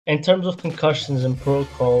In terms of concussions and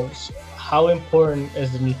protocols, how important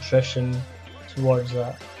is the nutrition towards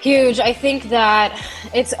that? Huge. I think that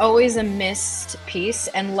it's always a missed piece,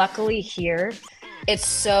 and luckily here, it's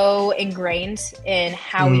so ingrained in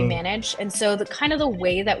how we Mm, manage. And so the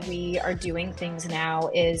way that we are doing things now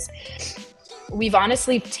is we've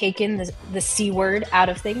honestly taken the C word out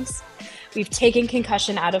of things. We've taken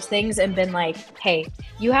concussion out of things and been like, hey,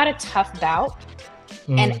 you had a tough bout.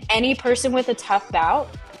 And mm, any person with a tough bout,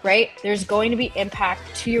 right, there's going to be impact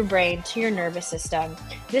to your brain, to your nervous system.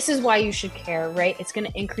 This is why you should care, right? It's going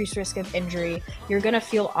to increase risk of injury. You're going to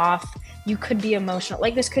feel off. You could be emotional.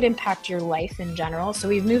 Like this could impact your life in general. So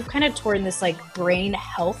we've moved kind of toward this like brain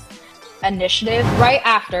health initiative right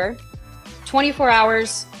after 24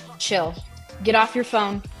 hours, chill. Get off your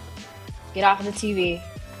phone, get off of the TV.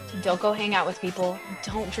 Don't go hang out with people.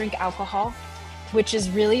 Don't drink alcohol, which is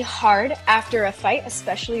really hard after a fight,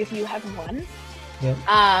 especially if you have won.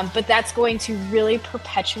 yeah. But that's going to really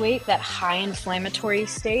perpetuate that high inflammatory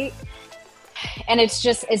state. And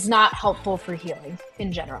it's not helpful for healing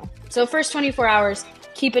in general. So first 24 hours,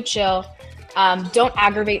 keep it chill. Don't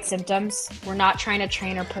aggravate symptoms. We're not trying to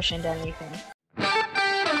train or push into anything.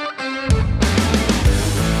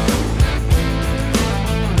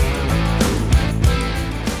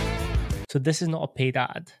 So this is not a paid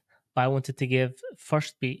ad, but I wanted to give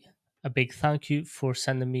First Beat a big thank you for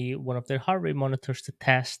sending me one of their heart rate monitors to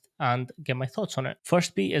test and get my thoughts on it.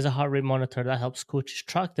 First Beat is a heart rate monitor that helps coaches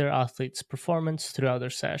track their athletes' performance throughout their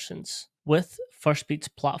sessions. With First Beat's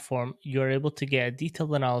platform, you're able to get a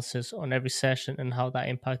detailed analysis on every session and how that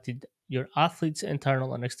impacted your athlete's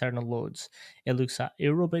internal and external loads. It looks at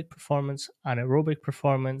aerobic performance, anaerobic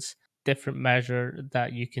performance, different measure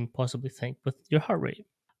that you can possibly think with your heart rate.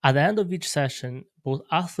 At the end of each session, both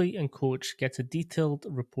athlete and coach get a detailed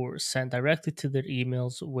report sent directly to their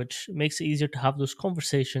emails, which makes it easier to have those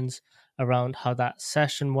conversations around how that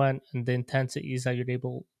session went and the intensities that you're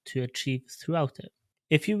able to achieve throughout it.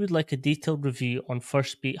 If you would like a detailed review on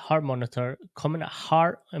First Beat Heart Monitor, comment a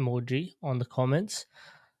heart emoji on the comments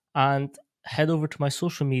and head over to my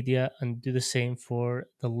social media and do the same for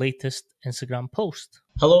the latest Instagram post.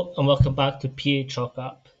 Hello and welcome back to PA Chalk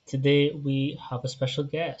Up. Today we have a special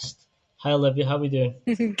guest. Hi Olivia, how are we doing?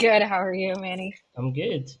 Good. How are you, Manny? I'm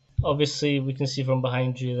good. Obviously, we can see from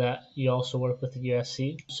behind you that you also work with the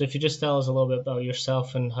UFC. So if you just tell us a little bit about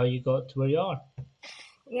yourself and how you got to where you are.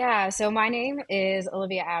 Yeah, so my name is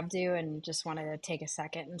Olivia Abdoo, and just wanted to take a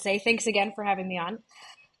second and say thanks again for having me on.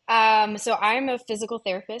 So I'm a physical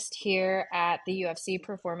therapist here at the UFC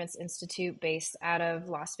Performance Institute based out of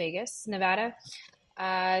Las Vegas, Nevada.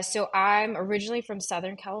 So I'm originally from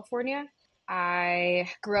Southern California. I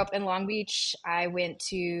grew up in Long Beach. I went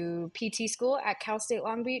to PT school at Cal State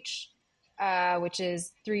Long Beach, which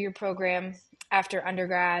is 3-year program after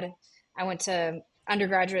undergrad. I went to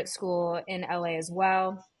undergraduate school in LA as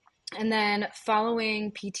well. And then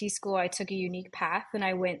following PT school, I took a unique path and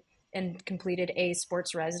I went and completed a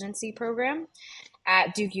sports residency program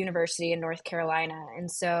at Duke University in North Carolina. And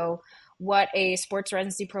so, what a sports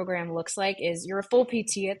residency program looks like is you're a full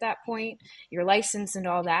PT at that point, you're licensed and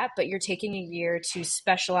all that, but you're taking a year to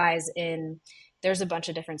specialize in. There's a bunch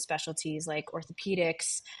of different specialties like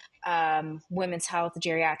orthopedics, women's health,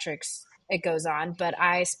 geriatrics. It goes on, but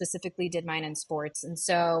I specifically did mine in sports. And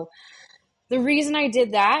so, the reason I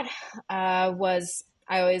did that was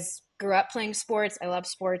I always grew up playing sports. I love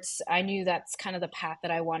sports. I knew that's kind of the path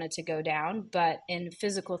that I wanted to go down. But in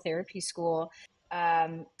physical therapy school,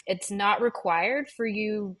 it's not required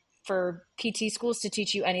for PT schools to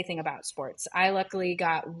teach you anything about sports. I luckily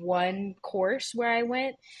got one course where I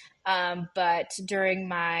went, but during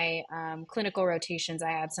my clinical rotations, I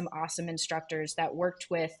had some awesome instructors that worked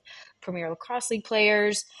with Premier Lacrosse League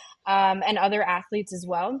players and other athletes as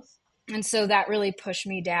well. And so that really pushed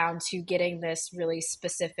me down to getting this really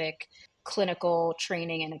specific clinical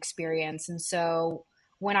training and experience. And so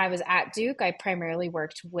when I was at Duke, I primarily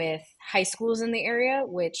worked with high schools in the area,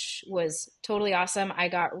 which was totally awesome. I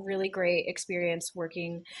got really great experience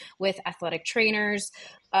working with athletic trainers,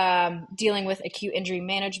 dealing with acute injury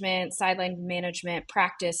management, sideline management,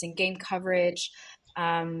 practice, and game coverage.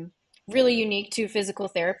 Um, Really unique to physical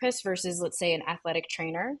therapists versus, let's say, an athletic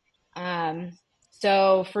trainer. Um,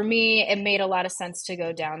 so for me, it made a lot of sense to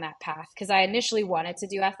go down that path because I initially wanted to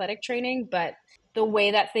do athletic training, but the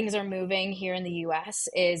way that things are moving here in the US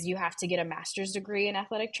is you have to get a master's degree in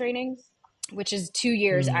athletic training, which is 2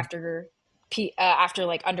 years Mm, after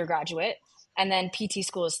like undergraduate, and then PT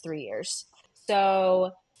school is 3 years.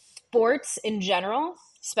 So sports in general,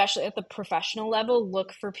 especially at the professional level,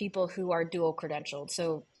 look for people who are dual credentialed,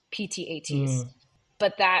 so PTATs. mm.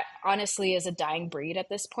 But that honestly is a dying breed at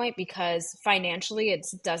this point because financially it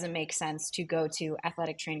doesn't make sense to go to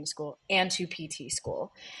athletic training school and to PT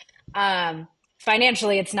school. Um,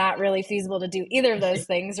 Financially, it's not really feasible to do either of those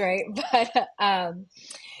things, right?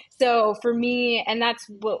 So for me, and that's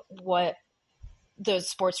what those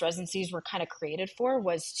sports residencies were kind of created for,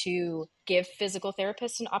 was to give physical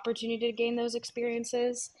therapists an opportunity to gain those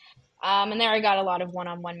experiences. And there I got a lot of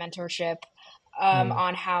one-on-one mentorship Mm.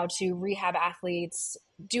 on how to rehab athletes,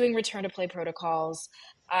 doing return to play protocols.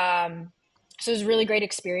 So it was a really great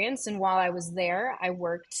experience. And while I was there, I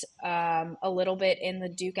worked a little bit in the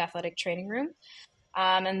Duke athletic training room.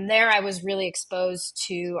 And there I was really exposed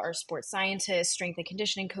to our sports scientists, strength and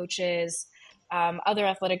conditioning coaches, other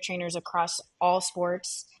athletic trainers across all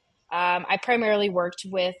sports. I primarily worked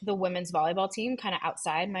with the women's volleyball team, kind of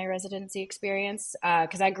outside my residency experience,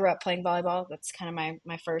 because I grew up playing volleyball. That's kind of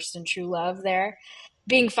my first and true love there.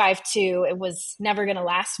 Being 5'2", it was never going to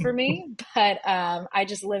last for me, but I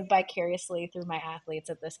just lived vicariously through my athletes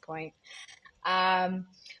at this point. Um,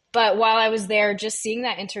 but while I was there, just seeing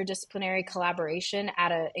that interdisciplinary collaboration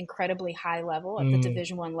at an incredibly high level, at the Mm.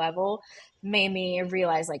 Division I level, made me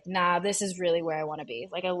realize, like, nah, this is really where I want to be.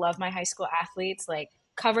 Like, I love my high school athletes. Like,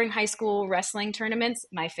 covering high school wrestling tournaments,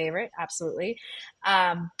 my favorite, absolutely.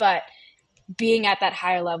 But being at that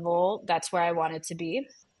higher level, that's where I wanted to be.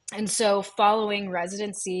 And so following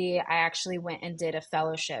residency, I actually went and did a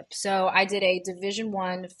fellowship. So I did a Division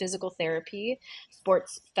I physical therapy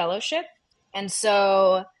sports fellowship. And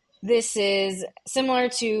so this is similar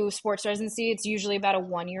to sports residency. It's usually about a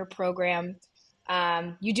 1-year program.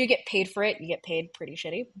 You do get paid for it. You get paid pretty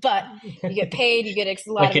shitty, but you get paid, you get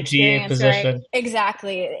a lot Like of a GA experience, right? position.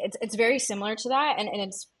 Exactly. It's very similar to that. And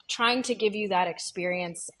it's trying to give you that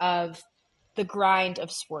experience of the grind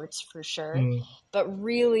of sports for sure. Mm. But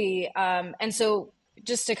really, and so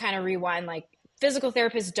just to kind of rewind, like, physical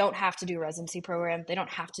therapists don't have to do a residency program. They don't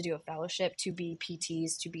have to do a fellowship to be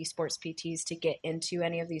PTs, to be sports PTs, to get into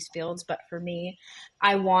any of these fields. But for me,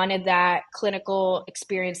 I wanted that clinical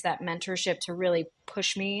experience, that mentorship to really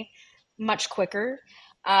push me much quicker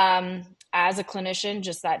as a clinician,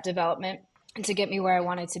 just that development to get me where I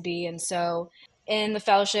wanted to be. And so in the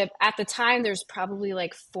fellowship at the time, there's probably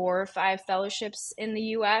like 4 or 5 fellowships in the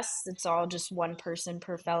US. It's all just one person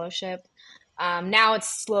per fellowship. Now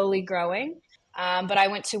it's slowly growing. But I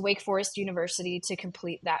went to Wake Forest University to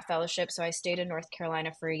complete that fellowship. So I stayed in North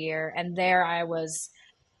Carolina for a year. And there I was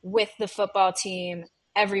with the football team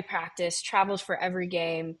every practice, traveled for every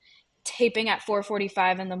game, taping at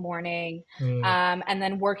 4:45 in the morning, Mm. and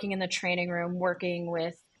then working in the training room, working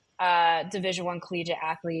with Division I collegiate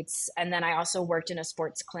athletes. And then I also worked in a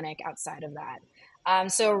sports clinic outside of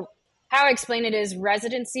that. So how I explain it is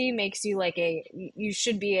residency makes you like you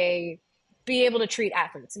should be able to treat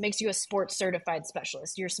athletes. It makes you a sports certified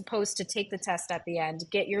specialist. You're supposed to take the test at the end,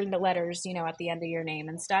 get your letters, at the end of your name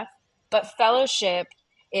and stuff. But fellowship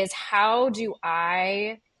is, how do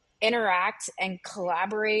I interact and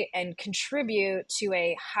collaborate and contribute to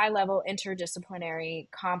a high level interdisciplinary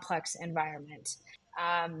complex environment,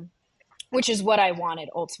 um, which is what I wanted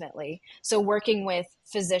ultimately. So working with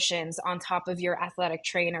physicians on top of your athletic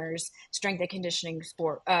trainers, strength and conditioning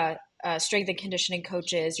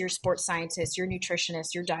coaches, your sports scientists, your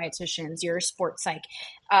nutritionists, your dietitians, your sports psych,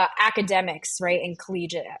 academics, right? And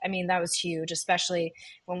collegiate. I mean, that was huge, especially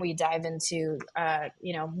when we dive into,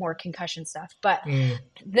 more concussion stuff. But Mm.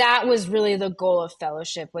 that was really the goal of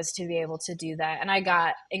fellowship, was to be able to do that. And I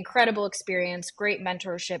got incredible experience, great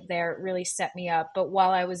mentorship there. It really set me up. But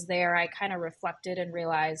while I was there, I kind of reflected and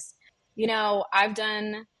realized, I've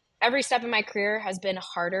done every step in my career has been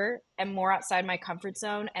harder and more outside my comfort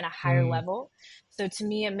zone and a higher Mm. level. So to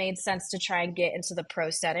me, it made sense to try and get into the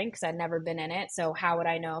pro setting because I'd never been in it. So how would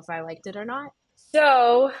I know if I liked it or not?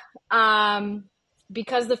 So,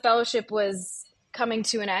 because the fellowship was coming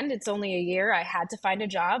to an end, it's only a year, I had to find a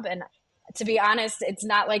job. And to be honest, it's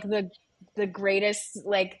not like the greatest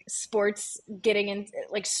like sports getting in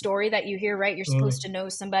like story that you hear, right? You're supposed Mm. to know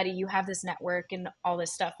somebody, you have this network and all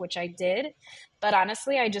this stuff, which I did. But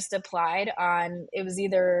honestly, I just applied on, it was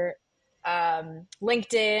either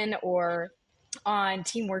LinkedIn or on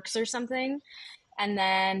Teamworks or something. And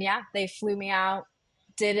then, yeah, they flew me out,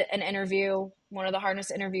 did an interview, one of the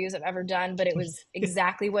hardest interviews I've ever done, but it was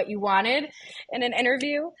exactly what you wanted in an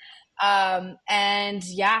interview. And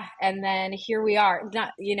yeah, and then here we are.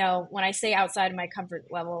 Not, when I say outside of my comfort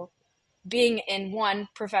level, being in one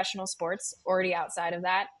professional sports, already outside of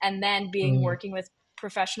that, and then being Mm. working with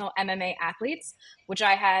professional MMA athletes, which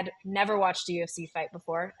I had never watched a UFC fight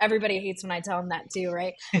before. Everybody hates when I tell them that too,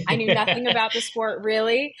 right? I knew nothing about the sport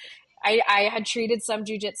really. I had treated some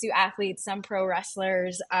jujitsu athletes, some pro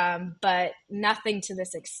wrestlers, but nothing to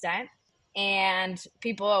this extent. And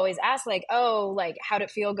people always ask, like, oh, like, how'd it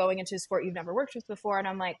feel going into a sport you've never worked with before? And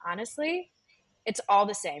I'm like, honestly, it's all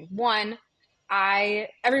the same. One, I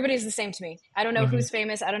everybody's the same to me. I don't know Hmm. who's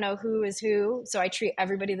famous. I don't know who is who. So I treat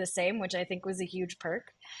everybody the same, which I think was a huge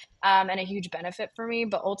perk, and a huge benefit for me.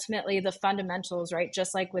 But ultimately, the fundamentals, right?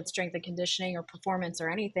 Just like with strength and conditioning or performance or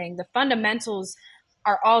anything, the fundamentals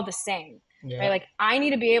are all the same, right? Yeah. Like I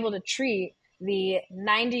need to be able to treat the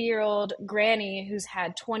 90-year-old granny who's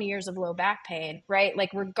had 20 years of low back pain, right?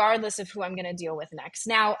 Like, regardless of who I'm going to deal with next.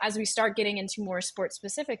 Now, as we start getting into more sport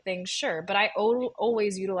specific things, sure, but I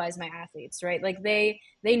always utilize my athletes, right? Like, they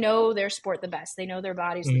know their sport the best, they know their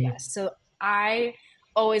bodies the Hmm. best. So I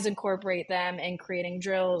always incorporate them in creating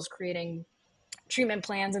drills, creating treatment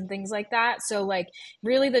plans and things like that. So like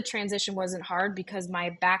really the transition wasn't hard because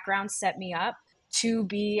my background set me up to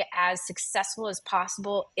be as successful as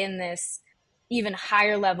possible in this even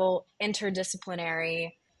higher level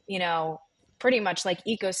interdisciplinary, you know, pretty much like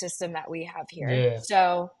ecosystem that we have here. Yeah.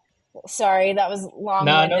 So sorry, that was No, no,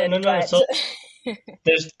 long-winded, no, no. but So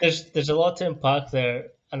there's a lot to unpack there,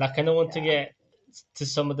 and I kind of want to yeah. get to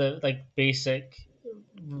some of the like basic,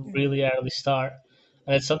 Mhm. really early start,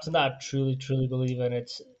 and it's something that I truly, truly believe in.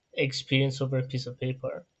 It's experience over a piece of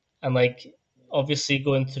paper, and like obviously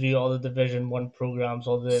going through all the Division One programs,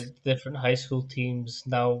 all the different high school teams.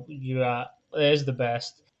 Now you're at it is the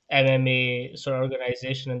best MMA sort of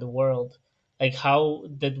organization in the world. Like, how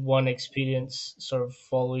did one experience sort of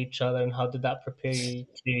follow each other, and how did that prepare you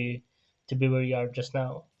to be where you are just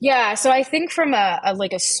now? Yeah, so I think from a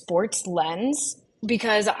like a sports lens,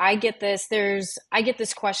 because I get this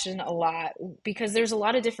question a lot because there's a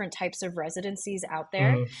lot of different types of residencies out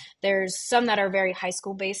there. Hmm. There's some that are very high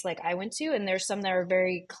school based, like I went to, and there's some that are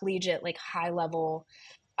very collegiate, like high level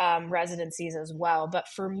residencies as well. But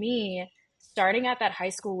for me, starting at that high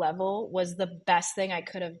school level was the best thing I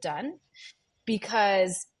could have done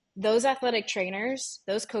because those athletic trainers,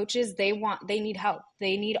 those coaches, they need help.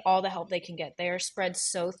 They need all the help they can get. They are spread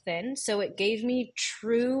so thin. So it gave me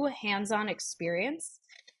true hands-on experience.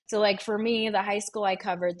 So like for me, the high school I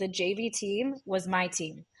covered, the JV team was my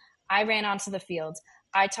team. I ran onto the field.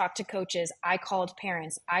 I talked to coaches. I called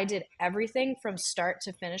parents. I did everything from start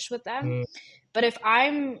to finish with them. But if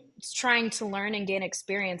I'm trying to learn and gain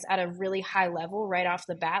experience at a really high level right off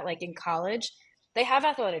the bat, like in college, they have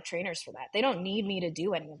athletic trainers for that. They don't need me to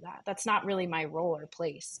do any of that. That's not really my role or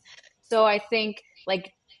place. So I think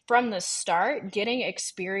like from the start, getting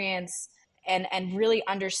experience and really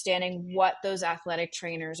understanding what those athletic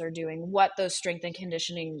trainers are doing, what those strength and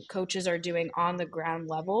conditioning coaches are doing on the ground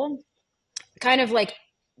level, kind of like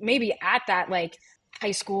maybe at that like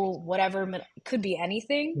high school, whatever, it could be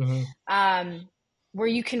anything, Hmm. um, where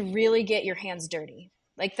you can really get your hands dirty.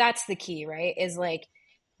 Like that's the key, right? Is like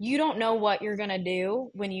you don't know what you're gonna do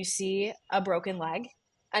when you see a broken leg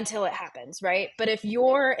until it happens, right? But if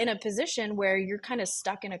you're in a position where you're kind of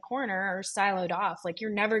stuck in a corner or siloed off, like you're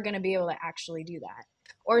never going to be able to actually do that.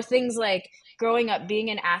 Or things like growing up being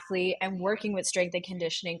an athlete and working with strength and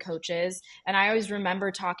conditioning coaches. And I always remember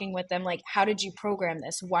talking with them, like, how did you program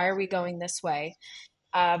this? Why are we going this way?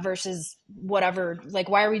 Versus whatever, like,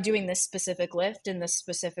 why are we doing this specific lift in this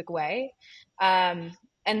specific way?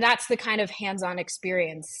 And that's the kind of hands on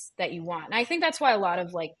experience that you want. And I think that's why a lot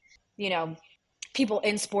of, like, you know, people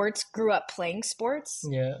in sports grew up playing sports,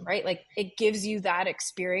 Yeah. right? Like it gives you that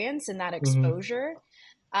experience and that Hmm. exposure.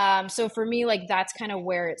 So for me, like that's kind of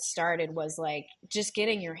where it started was like just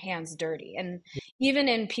getting your hands dirty. And even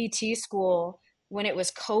in PT school, when it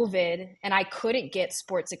was COVID and I couldn't get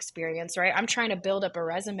sports experience, right? I'm trying to build up a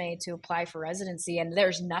resume to apply for residency and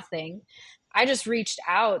there's nothing. I just reached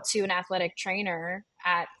out to an athletic trainer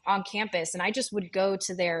at on campus and I just would go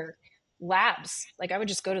to their labs. Like I would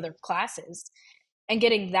just go to their classes and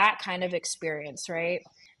getting that kind of experience, right?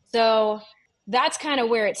 So that's kind of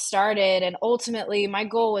where it started. And ultimately, my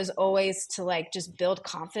goal was always to like just build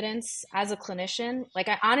confidence as a clinician. Like,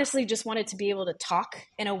 I honestly just wanted to be able to talk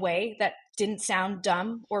in a way that didn't sound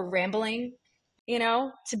dumb or rambling,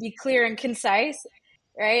 to be clear and concise.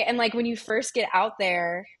 Right. And like when you first get out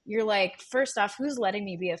there, you're like, first off, who's letting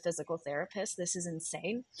me be a physical therapist? This is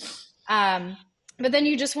insane. Um, but then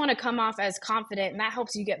you just want to come off as confident, and that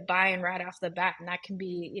helps you get buy-in right off the bat. And that can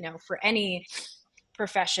be, for any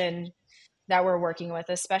profession that we're working with,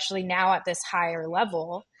 especially now at this higher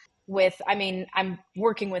level. I mean, I'm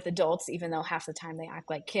working with adults, even though half the time they act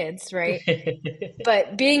like kids, right?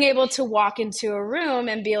 But being able to walk into a room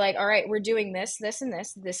and be like, all right, we're doing this, this, and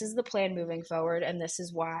this. This is the plan moving forward, and this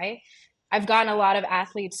is why. I've gotten a lot of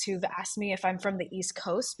athletes who've asked me if I'm from the East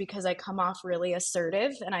Coast because I come off really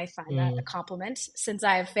assertive, and I find that a Mm, compliment since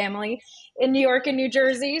I have family in New York and New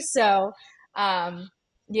Jersey. So, um,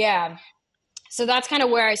 yeah, so that's kind of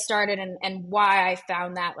where I started, and why I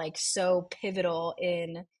found that like so pivotal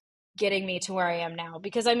in getting me to where I am now.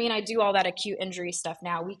 Because I mean, I do all that acute injury stuff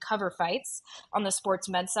now. We cover fights on the sports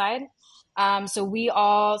med side. So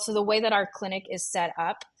the way that our clinic is set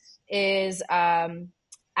up is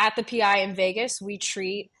at the PI in Vegas, we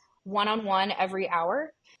treat one on one every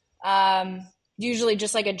hour. Um, Usually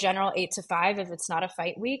just like a general 8 to 5 if it's not a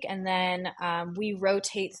fight week. And then we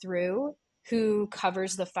rotate through who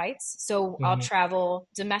covers the fights. So I'll mhm. travel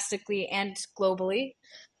domestically and globally,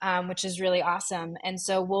 which is really awesome. And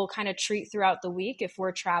so we'll kind of treat throughout the week if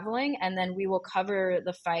we're traveling, and then we will cover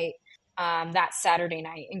the fight that Saturday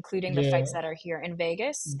night, including the fights Yeah, that are here in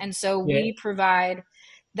Vegas. And so yeah, we provide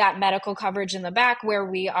that medical coverage in the back where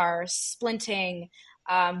we are splinting,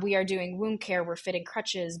 we are doing wound care, we're fitting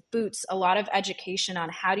crutches, boots, a lot of education on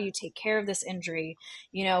how do you take care of this injury,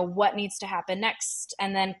 what needs to happen next,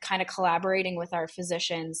 and then kind of collaborating with our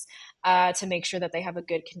physicians to make sure that they have a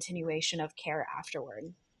good continuation of care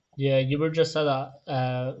afterward. yeah. You were just at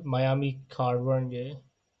a Miami card, weren't you?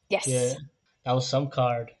 Yeah, Yes. that was some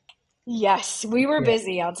card. Yes, we were Yeah,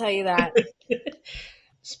 busy, I'll tell you that.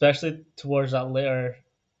 especially towards that later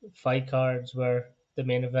fight cards where the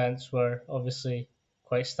main events were obviously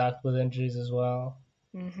quite stacked with injuries as well.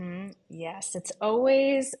 Yes, it's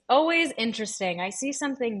always interesting. I see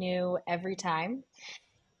something new every time.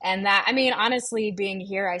 And that, I mean, honestly, being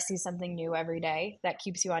here, I see something new every day that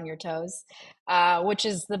keeps you on your toes, which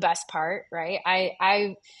is the best part, right?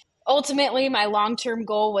 I ultimately, my long-term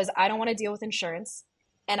goal was I don't want to deal with insurance,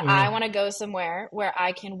 and I Mm, want to go somewhere where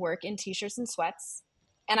I can work in t-shirts and sweats,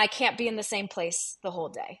 and I can't be in the same place the whole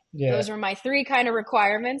day. yeah, Those were my three kind of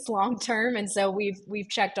requirements long term, and so we've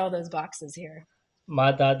checked all those boxes here.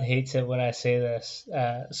 my dad hates it when I say this.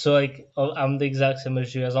 So like I'm the exact same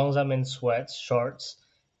as you. As long as I'm in sweats, shorts,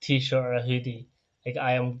 t-shirt, or a hoodie, like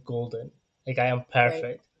I am golden. Like I am Right,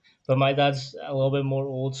 perfect. But my dad's a little bit more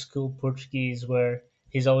old school Portuguese, where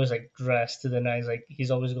he's always like dressed to the nines. Like he's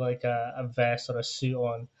always got like a vest or a suit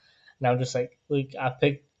on. And I'm just like, look, I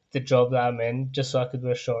picked the job that I'm in just so I could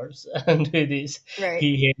wear shorts and hoodies. right.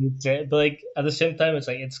 He hates it, but like at the same time, it's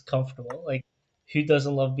like it's comfortable. Like who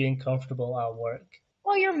doesn't love being comfortable at work?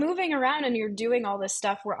 Well, you're moving around and you're doing all this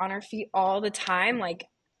stuff. We're on our feet all the time. Like,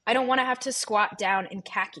 I don't want to have to squat down in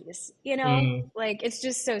khakis, you know? Mm, Like, it's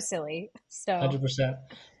just so silly. So, 100%.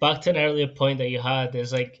 Back to an earlier point that you had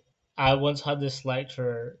is like I once had this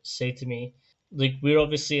lecturer say to me, like we're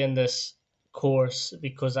obviously in this course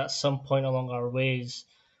because at some point along our ways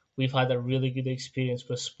we've had a really good experience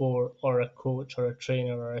with sport or a coach or a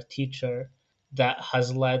trainer or a teacher that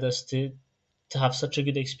has led us to have such a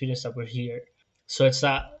good experience that we're here. So it's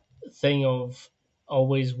that thing of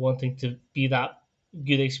always wanting to be that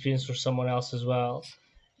good experience for someone else as well.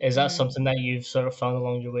 Is that mhm. something that you've sort of found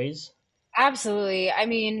along your ways? Absolutely. I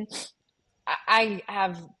mean, I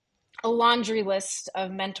have a laundry list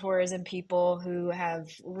of mentors and people who have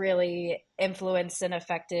really influenced and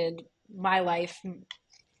affected my life,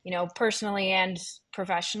 personally and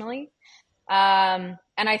professionally.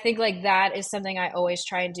 And I think like that is something I always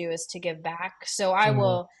try and do is to give back. So I Mm,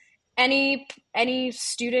 will any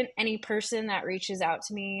student, any person that reaches out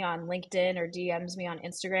to me on LinkedIn or DMs me on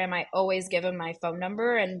Instagram, I always give them my phone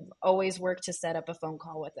number and always work to set up a phone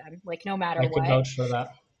call with them, like no matter I could what. vouch for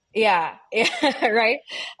that. Yeah, yeah, right.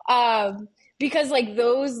 Because like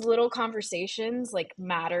those little conversations like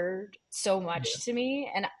mattered so Yeah. much to me,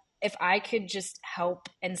 and if I could just help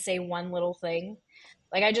and say one little thing,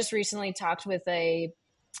 like I just recently talked with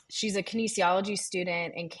she's a kinesiology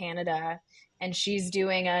student in Canada, and she's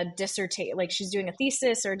doing a dissertation, like she's doing a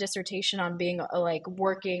thesis or a dissertation on being like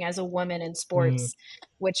working as a woman in Mm, sports,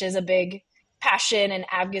 which is a big passion and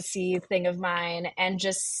advocacy thing of mine. And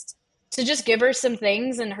just to just give her some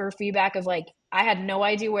things and her feedback of like, I had no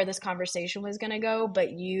idea where this conversation was going to go,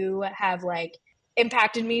 but you have like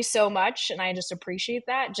impacted me so much, and I just appreciate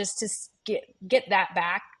that. Just to get that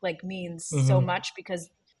back like means so hmm. much, because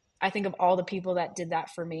I think of all the people that did that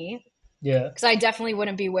for me, Yeah. because I definitely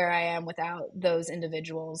wouldn't be where I am without those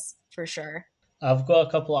individuals for sure. I've got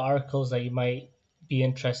a couple of articles that you might be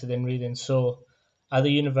interested in reading. So, at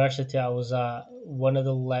the university I was at, one of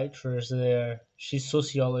the lecturers there, she's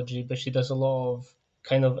sociology, but she does a lot of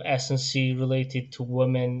kind of S&C related to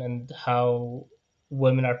women and how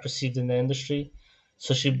women are perceived in the industry.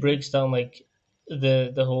 So she Mm-hmm. breaks down like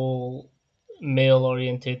the whole male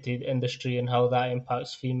orientated industry and how that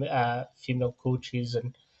impacts female coaches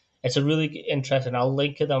and It's a really interesting. I'll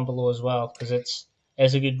link it down below as well because it's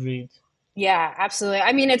a good read. Yeah, absolutely.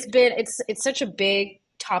 I mean, it's such a big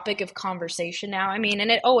topic of conversation now. I mean,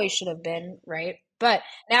 and it always should have been, right? But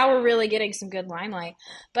now we're really getting some good limelight.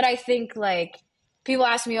 But I think like people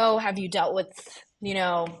ask me, "Oh, have you dealt with, you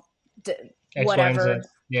know, d X, Y, and Z. whatever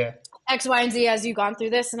Yeah. X, Y, and Z as you gone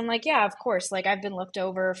through this?" And I'm like, "Yeah, of course. Like I've been looked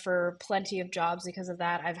over for plenty of jobs because of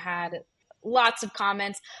that. I've had lots of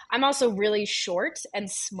comments. I'm also really short and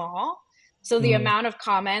small, so the Mm, amount of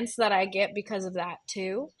comments that I get because of that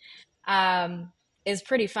too um, is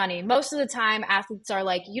pretty funny. Most of the time, athletes are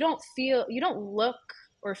like, you don't look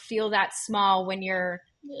or feel that small when your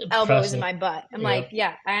elbow is in impressive. my butt. I'm Yeah. like,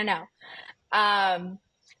 yeah, I know. Um,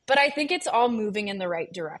 but I think it's all moving in the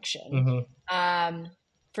right direction. Hmm. Um,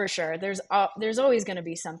 for sure. There's always going to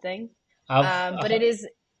be something. I've But it is,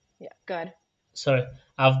 yeah, good. sorry,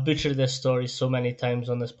 I've butchered this story so many times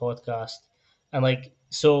on this podcast, and like,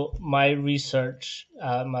 so my research,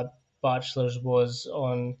 my bachelor's was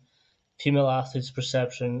on female athletes'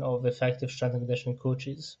 perception of effective strength and conditioning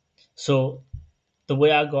coaches. So the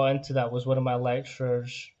way I got into that was one of my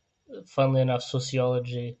lecturers, funnily enough,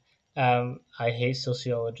 sociology. I hate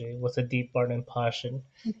sociology with a deep burning passion.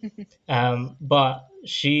 But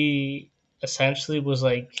she essentially was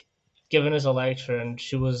like giving us a lecture, and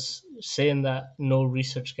she was saying that no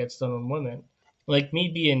research gets done on women. Like me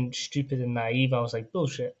being stupid and naive, I was like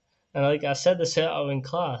bullshit, and like I said this out in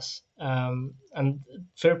class. And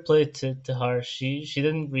fair play to her. She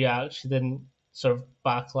didn't react. She didn't sort of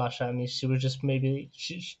backlash at me. She was just maybe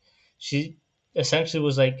she essentially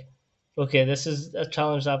was like, okay, this is a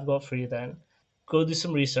challenge I've got for you. Then go do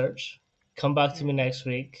some research. Come back to me next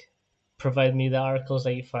week, provide me the articles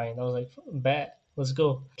that you find. I was like, bet, let's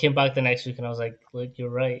go. Came back the next week and I was like, look, you're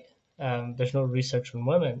right. There's no research on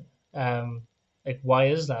women. Like, why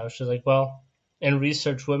is that? She was like, well, in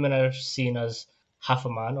research, women are seen as half a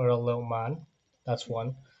man or a little man. That's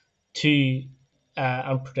one. Two,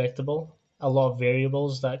 unpredictable. A lot of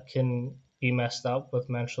variables that can be messed up with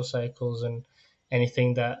menstrual cycles, and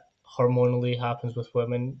anything that hormonally happens with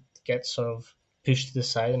women gets sort of pushed to the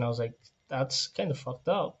side. And I was like, that's kind of fucked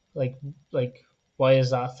up. Like why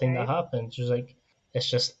is that a thing that Right. happens? She was like, it's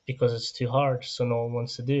just because it's too hard, so no one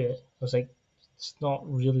wants to do it. I was like, it's not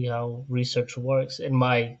really how research works in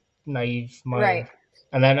my naive Right. mind.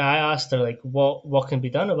 And then I asked her like, what can be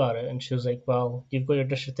done about it? And she was like, well, you've got your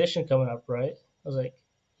dissertation coming up, right? I was like,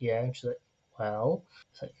 yeah. And she's like, well,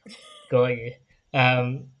 it's like, got you.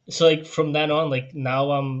 So like from then on, like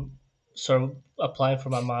now I'm sort of applying for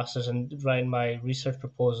my masters and writing my research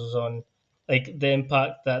proposals on like the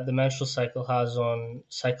impact that the menstrual cycle has on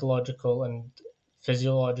psychological and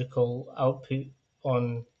physiological output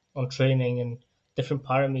on training and different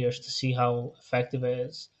parameters to see how effective it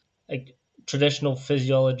is. Like traditional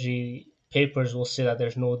physiology papers will say that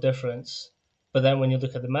there's no difference, but then when you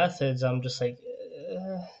look at the methods, I'm just like,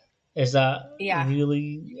 is that Yeah,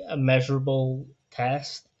 really a measurable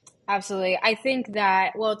test? absolutely. I think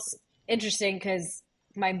that, well, it's interesting because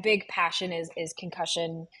my big passion is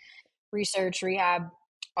concussion research, rehab,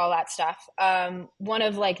 all that stuff. One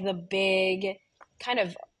of like the big kind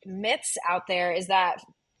of myths out there is that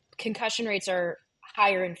concussion rates are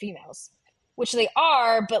higher in females, which they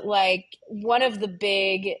are, but like one of the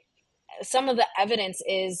big some of the evidence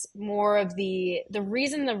is more of the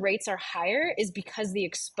reason the rates are higher is because the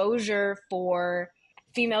exposure for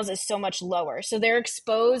females is so much lower. So they're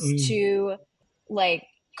exposed Mm, to like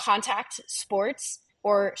contact sports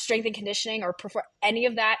or strength and conditioning or perform any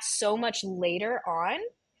of that so much later on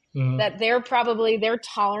mm, that they're probably their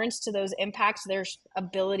tolerance to those impacts, their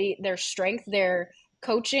ability, their strength, their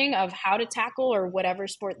coaching of how to tackle or whatever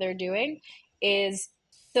sport they're doing is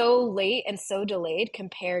so late and so delayed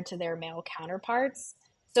compared to their male counterparts.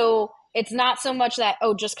 So it's not so much that,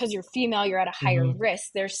 oh, just because you're female, you're at a higher mm,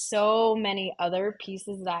 risk. There's so many other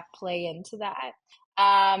pieces that play into that.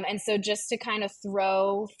 And so just to kind of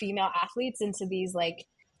throw female athletes into these like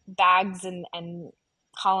bags and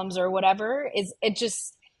columns or whatever is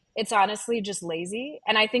it's honestly just lazy.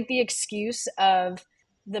 And I think the excuse of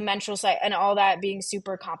the menstrual cycle and all that being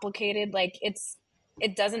super complicated, like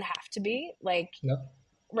it doesn't have to be like no,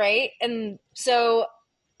 right. And so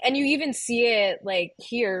and you even see it like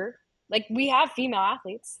here, like we have female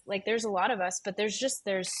athletes, like there's a lot of us, but there's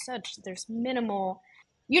minimal.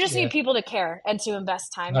 You just need yeah, people to care and to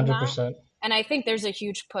invest time in that. 100%. And I think there's a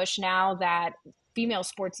huge push now that female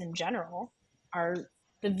sports in general are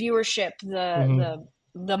the viewership, Mm-hmm.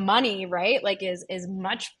 the money, right? Like is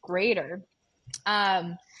much greater.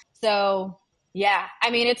 Um, so yeah,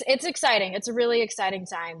 I mean it's exciting. It's a really exciting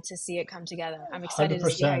time to see it come together. I'm excited to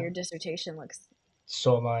see how 100%. your dissertation looks.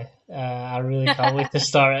 So am I. I really can't wait to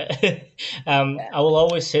start it. Yeah. I will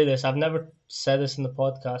always say this. I've never said this in the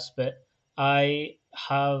podcast, but I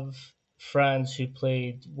have friends who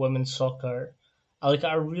played women's soccer.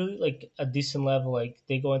 I really like a decent level. Like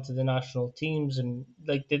they go into the national teams and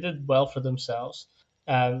like they did well for themselves.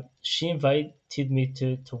 She invited me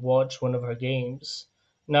to watch one of her games.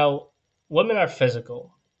 Now, women are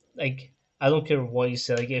physical. Like I don't care what you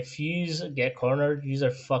say. Like if you get cornered, you are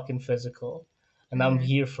fucking physical and I'm Hmm.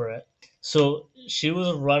 here for it. So she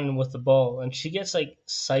was running with the ball and she gets like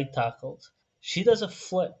side tackled. She does a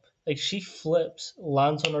flip. Like she flips,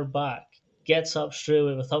 lands on her back, gets up straight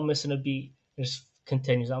away without missing a beat, and just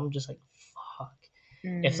continues. I'm just like, fuck.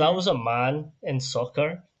 If that Hmm. was a man in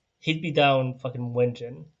soccer, he'd be down fucking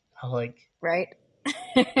whinging. I'm like, Right.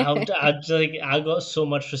 I got so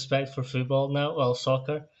much respect for football now. Well,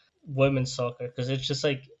 soccer, women's soccer, because it's just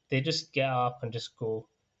like they just get up and just go.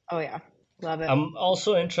 Oh yeah, love it. I'm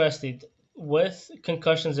also interested with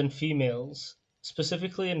concussions in females,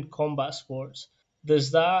 specifically in combat sports.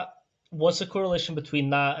 Does that what's the correlation between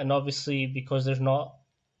that and obviously because there's not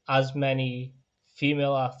as many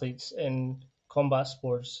female athletes in combat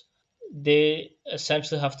sports, they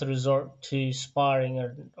essentially have to resort to sparring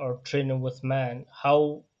or training with men.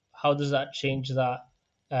 How does that change that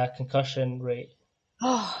concussion rate?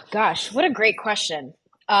 Oh gosh, what a great question.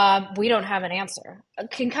 We don't have an answer. A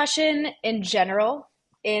concussion in general,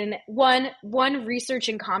 in one research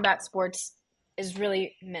in combat sports is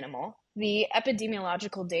really minimal. The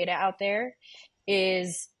epidemiological data out there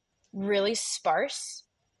is really sparse.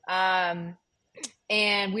 Um,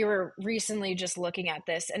 and we were recently just looking at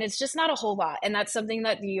this, and it's just not a whole lot. And that's something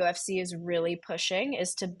that the UFC is really pushing,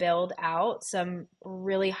 is to build out some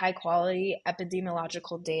really high quality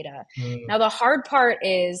epidemiological data. Mm, Now the hard part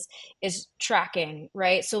is tracking,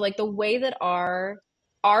 right? So like the way that our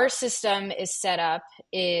system is set up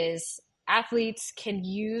is athletes can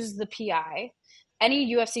use the PI.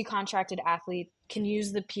 Any UFC contracted athlete can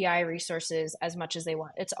use the PI resources as much as they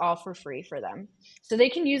want. It's all for free for them. So they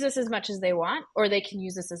can use this as much as they want, or they can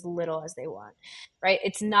use this as little as they want, right?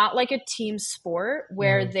 It's not like a team sport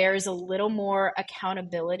where mm, there's a little more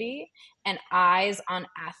accountability and eyes on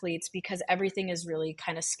athletes because everything is really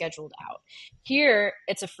kind of scheduled out. Here,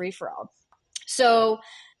 it's a free for all. So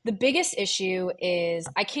the biggest issue is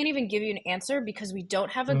I can't even give you an answer because we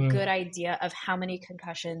don't have a good mm, idea of how many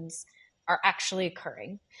concussions are actually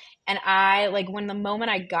occurring. And I, like, when the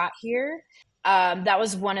moment I got here, that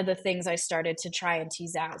was one of the things I started to try and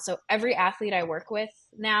tease out. So every athlete I work with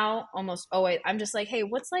now, almost always, I'm just like, hey,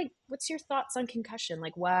 what's your thoughts on concussion?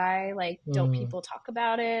 Like, why, like, don't mm, people talk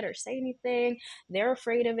about it or say anything? They're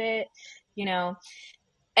afraid of it, you know?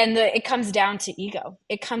 And it comes down to ego.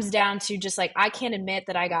 It comes down to just like, I can't admit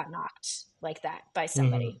that I got knocked like that by mm,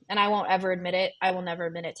 somebody, and I won't ever admit it. I will never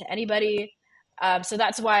admit it to anybody. So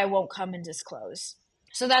that's why I won't come and disclose.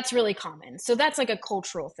 So that's really common. So that's like a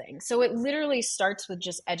cultural thing. So it literally starts with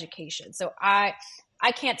just education. So I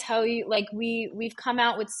can't tell you, like, we've come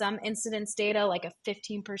out with some incidence data, like a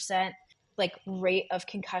 15% like rate of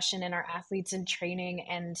concussion in our athletes in training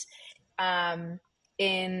and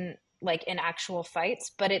in like in actual fights,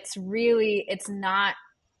 but it's not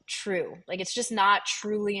true. Like it's just not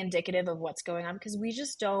truly indicative of what's going on because we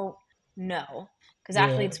just don't know, because yeah,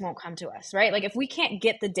 athletes won't come to us, right? Like if we can't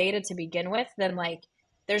get the data to begin with, then like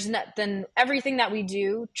there's not, then everything that we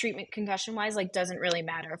do treatment concussion wise like doesn't really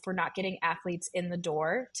matter if we're not getting athletes in the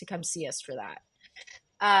door to come see us for that.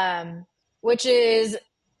 Which is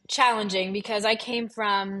challenging because I came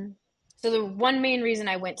from. So the one main reason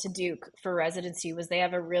I went to Duke for residency was they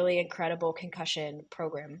have a really incredible concussion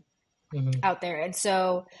program mm, out there. And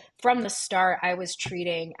so from the start, I was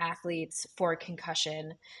treating athletes for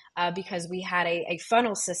concussion because we had a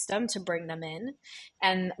funnel system to bring them in.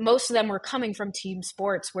 And most of them were coming from team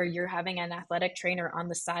sports where you're having an athletic trainer on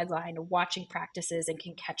the sideline watching practices and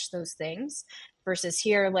can catch those things. Versus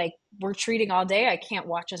here, like we're treating all day. I can't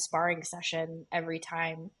watch a sparring session every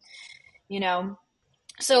time, you know?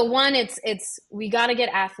 So one, it's we got to get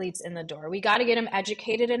athletes in the door. We got to get them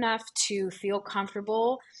educated enough to feel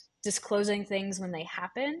comfortable disclosing things when they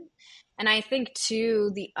happen. And I think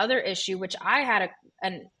too, the other issue, which I had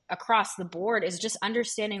an across the board, is just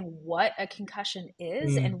understanding what a concussion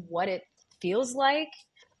is mm. and what it feels like.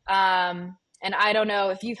 And I don't know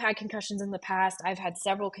if you've had concussions in the past. I've had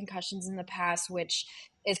several concussions in the past, which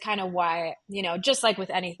is kind of why, just like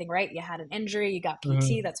with anything, right? You had an injury, you got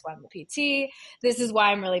PT, Mhm. that's why I'm a PT. This is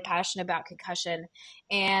why I'm really passionate about concussion.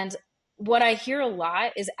 And what I hear a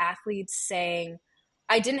lot is athletes saying,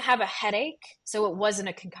 I didn't have a headache, so it wasn't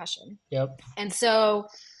a concussion. Yep. And so,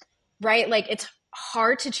 right, like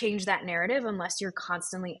hard to change that narrative unless you're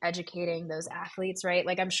constantly educating those athletes, right?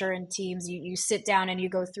 Like I'm sure in teams you sit down and you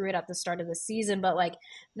go through it at the start of the season, but like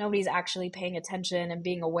nobody's actually paying attention and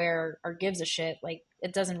being aware or gives a shit. Like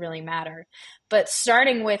it doesn't really matter. But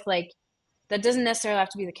starting with like that doesn't necessarily have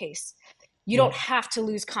to be the case. You Yeah. don't have to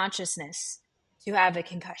lose consciousness to have a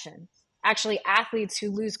concussion. Actually, athletes who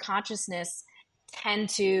lose consciousness tend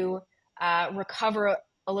to recover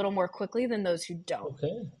a little more quickly than those who don't.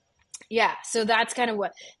 Okay. Yeah, so that's kind of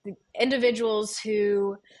what the individuals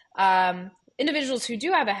who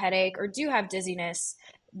do have a headache or do have dizziness,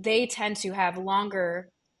 they tend to have longer,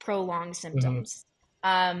 prolonged Mm-hmm. symptoms.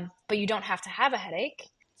 But you don't have to have a headache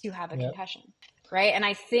to have a Yeah. concussion, right? And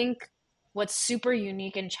I think what's super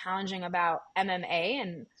unique and challenging about MMA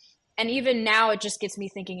and even now it just gets me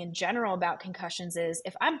thinking in general about concussions is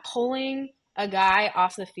if I'm pulling a guy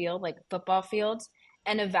off the field, like football fields,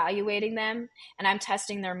 and evaluating them and I'm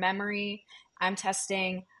testing their memory, I'm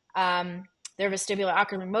testing their vestibular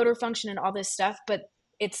ocular motor function and all this stuff, but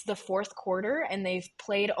it's the fourth quarter and they've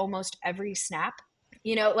played almost every snap.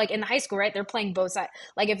 You know, like in high school, right? They're playing both sides.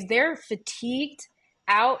 Like if they're fatigued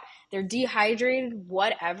out, they're dehydrated,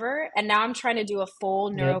 whatever, and now I'm trying to do a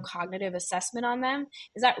full Yeah. neurocognitive assessment on them.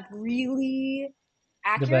 Is that really The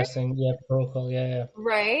accurate? best thing. Yeah. Protocol. Yeah. Yeah.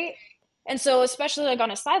 Right. And so, especially like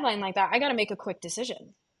on a sideline like that, I got to make a quick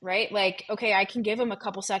decision, right? Like, okay, I can give him a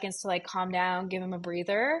couple seconds to like calm down, give him a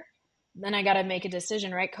breather. Then I got to make a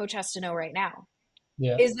decision, right? Coach has to know right now.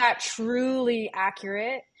 Yeah. Is that truly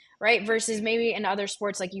accurate? Right. Versus maybe in other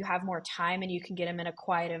sports, like you have more time and you can get them in a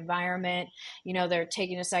quiet environment. You know, they're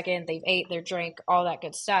taking a second, they've ate, they're drink, all that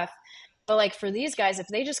good stuff. But like for these guys, if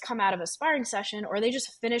they just come out of a sparring session or they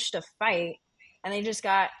just finished a fight and they just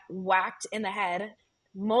got whacked in the head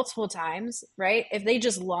multiple times, right? If they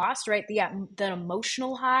just lost, right, the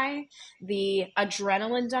emotional high, the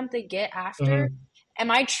adrenaline dump they get after, Mm-hmm.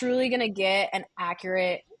 am I truly going to get an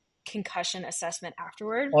accurate concussion assessment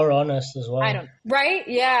afterward? Or honest as I well. don't, right?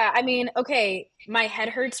 Yeah. I mean, okay, my head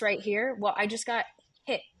hurts right here. Well, I just got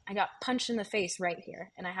hit. I got punched in the face right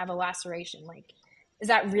here and I have a laceration. Like, is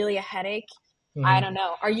that really a headache? I Mm-hmm. don't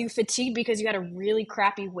know. Are you fatigued because you had a really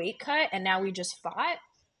crappy weight cut and now we just fought?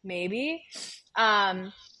 Maybe.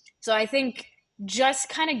 Um, so I think just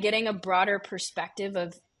kind of getting a broader perspective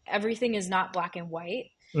of everything is not black and white.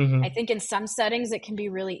 I Mm-hmm. think in some settings it can be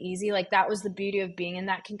really easy. Like that was the beauty of being in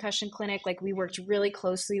that concussion clinic. Like we worked really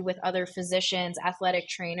closely with other physicians, athletic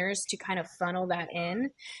trainers to kind of funnel that in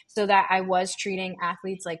so that I was treating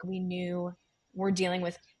athletes like we knew we're dealing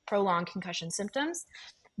with prolonged concussion symptoms.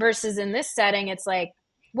 Versus in this setting, it's like,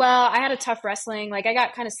 well, I had a tough wrestling. Like I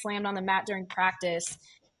got kind of slammed on the mat during practice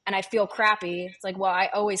and I feel crappy. It's like, well, I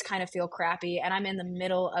always kind of feel crappy and I'm in the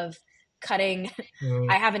middle of cutting.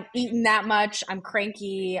 Mm-hmm. I haven't eaten that much. I'm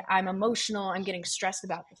cranky. I'm emotional. I'm getting stressed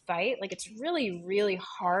about the fight. Like it's really, really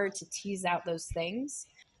hard to tease out those things.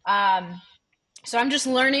 Um, so I'm just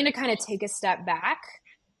learning to kind of take a step back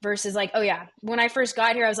versus like, oh yeah, when I first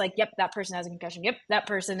got here, I was like, yep, that person has a concussion. Yep, that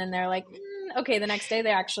person. And they're like, okay, the next day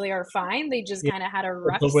they actually are fine. They just Yeah. kind of had a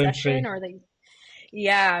rough Oprah session Winfrey. or they,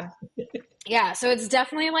 yeah. Yeah, so it's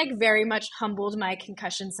definitely like very much humbled my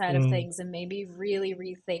concussion side of Mm. things and maybe really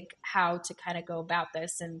rethink how to kind of go about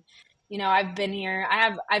this. And you know, I've been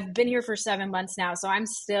here for 7 months now,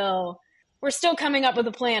 so we're still coming up with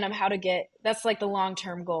a plan of how to get that's like the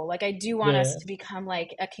long-term goal. Like I do want us Yeah. to become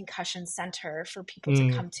like a concussion center for people to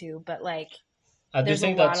Mm. come to, but like I do there's a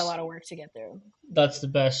think lot of work to get through. that's the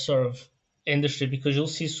best sort of industry because you'll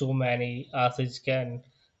see so many athletes getting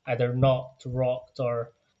either knocked, rocked,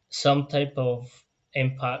 or some type of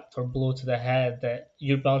impact or blow to the head that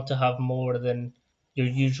you're bound to have more than your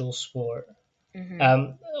usual sport. Hmm.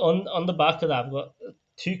 On the back of that, I've got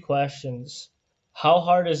two questions. How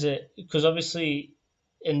hard is it? Because obviously,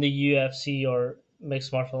 in the UFC or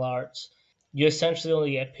mixed martial arts, you essentially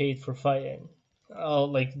only get paid for fighting.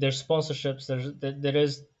 Like there's sponsorships, there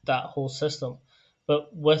is that whole system.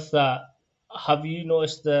 But with that, have you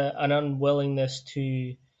noticed an unwillingness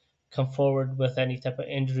to come forward with any type of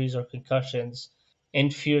injuries or concussions in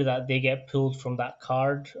fear that they get pulled from that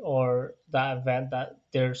card or that event that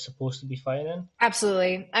they're supposed to be fighting in?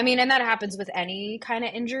 Absolutely. I mean, and that happens with any kind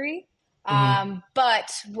of injury. Mm-hmm.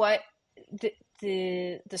 But what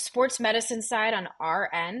the sports medicine side on our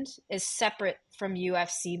end is separate from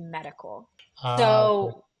UFC medical. Ah, okay.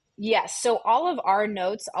 So yes, so all of our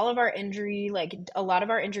notes, all of our injury, like a lot of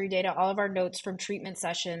our injury data, all of our notes from treatment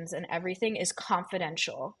sessions and everything is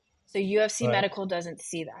confidential. So UFC Right. medical doesn't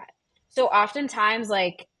see that. So oftentimes,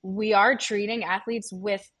 like we are treating athletes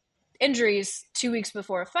with injuries 2 weeks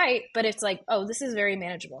before a fight, but it's like, oh, this is very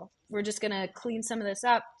manageable. We're just gonna clean some of this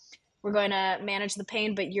up. We're going to manage the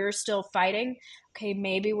pain, but you're still fighting. Okay,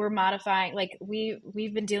 maybe we're modifying. Like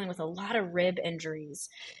we've been dealing with a lot of rib injuries.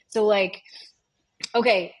 So like,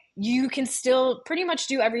 okay, you can still pretty much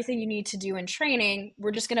do everything you need to do in training.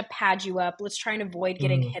 We're just going to pad you up. Let's try and avoid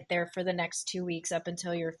getting Mm. hit there for the next 2 weeks up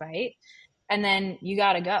until your fight. And then you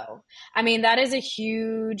got to go. I mean, that is a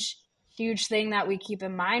huge thing that we keep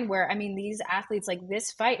in mind where, I mean, these athletes, like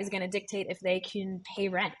this fight is going to dictate if they can pay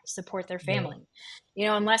rent, support their Yeah. family. You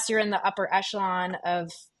know, unless you're in the upper echelon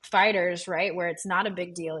of fighters, right, where it's not a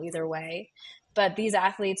big deal either way. But these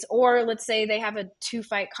athletes, or let's say they have a 2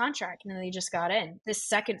 fight contract and they just got in. This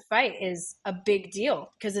second fight is a big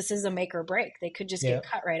deal because this is a make or break. They could just Yeah. get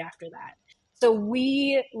cut right after that. So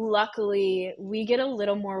we luckily we get a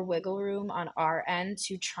little more wiggle room on our end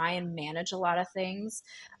to try and manage a lot of things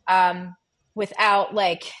um, without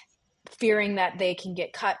like fearing that they can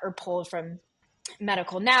get cut or pulled from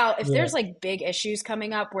medical. Now, if Yeah. there's like big issues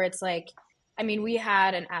coming up where it's like, I mean, we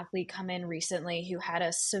had an athlete come in recently who had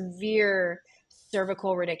a severe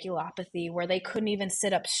cervical radiculopathy where they couldn't even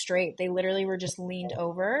sit up straight. They literally were just leaned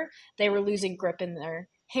over. They were losing grip in their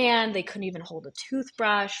hand. They couldn't even hold a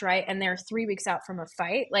toothbrush, right? And they're 3 weeks out from a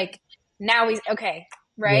fight. Like now he's okay,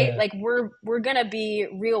 right? Yeah. Like we're gonna be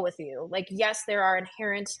real with you. Like yes, there are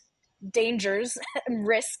inherent dangers and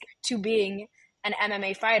risk to being an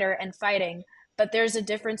MMA fighter and fighting, but there's a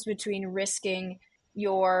difference between risking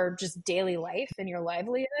your just daily life and your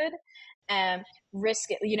livelihood and risk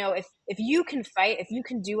it. You know, if you can fight, if you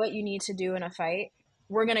can do what you need to do in a fight,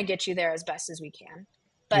 we're going to get you there as best as we can.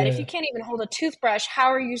 But if Yeah. you can't even hold a toothbrush, how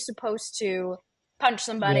are you supposed to punch Yeah.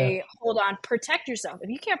 somebody, hold on, protect yourself? If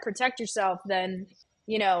you can't protect yourself, then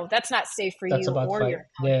you know that's not safe for That's a you bad or your fight.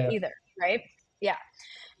 opponent Yeah. either, right? Yeah.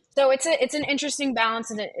 So it's an interesting balance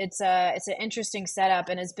and it's an interesting setup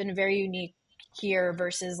and it's been very unique here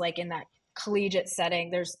versus like in that collegiate setting.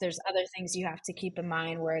 There's other things you have to keep in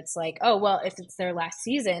mind where it's like, oh well, if it's their last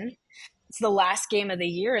season, it's the last game of the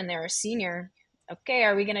year and they're a senior. Okay,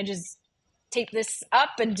 are we gonna just tape this up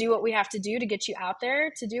and do what we have to do to get you out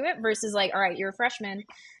there to do it versus like, all right, you're a freshman.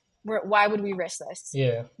 Why would we risk this?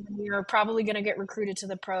 Yeah. You're probably going to get recruited to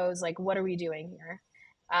the pros. Like, what are we doing here?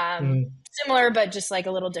 Um, Mm. Similar, but just like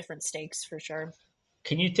a little different stakes for sure.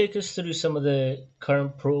 Can you take us through some of the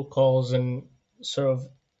current protocols and sort of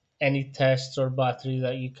any tests or battery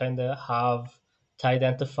that you kind of have to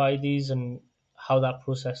identify these and how that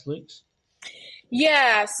process looks?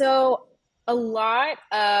 Yeah. So a lot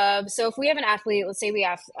of so if we have an athlete, let's say we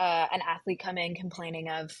have an athlete come in complaining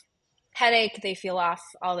of headache, they feel off,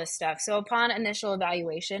 all this stuff. So upon initial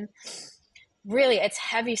evaluation, really it's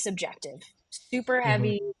heavy subjective, super Hmm.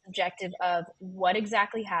 heavy subjective of what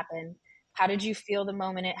exactly happened. How did you feel the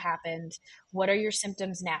moment it happened? What are your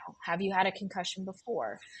symptoms now? Have you had a concussion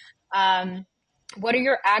before? Um, what are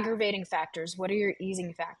your aggravating factors? What are your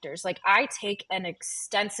easing factors? Like I take an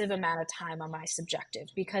extensive amount of time on my subjective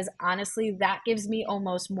because honestly, that gives me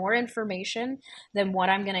almost more information than what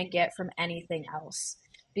I'm going to get from anything else.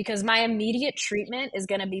 Because my immediate treatment is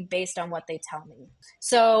going to be based on what they tell me.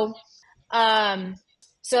 So, um,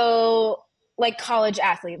 so like college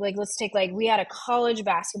athlete, like let's take like we had a college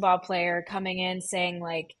basketball player coming in saying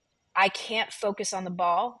like, I can't focus on the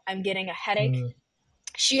ball. I'm getting a headache. Mm.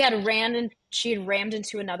 She had rammed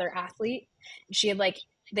into another athlete. She had like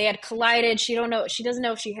they had collided. She doesn't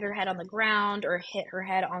know if she hit her head on the ground or hit her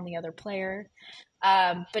head on the other player.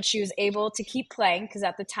 But she was able to keep playing because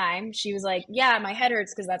at the time she was like, yeah, my head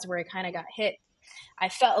hurts because that's where I kind of got hit. I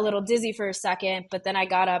felt a little dizzy for a second, but then I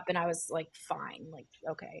got up and I was like, fine, like,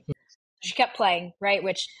 okay. She kept playing, right?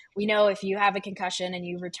 Which we know if you have a concussion and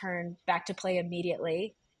you return back to play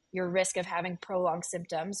immediately, your risk of having prolonged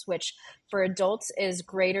symptoms, which for adults is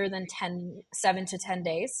greater than 7 to 10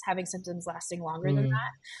 days, having symptoms lasting longer than Mm.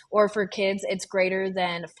 that. Or for kids, it's greater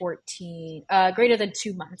than greater than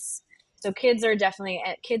 2 months. So kids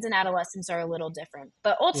and adolescents are a little different.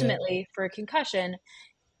 But Yeah. ultimately, for a concussion,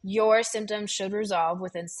 your symptoms should resolve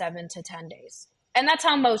within 7 to 10 days. And that's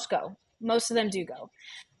how most go. Most of them do go.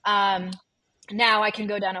 Um, Now I can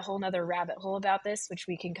go down a whole nother rabbit hole about this, which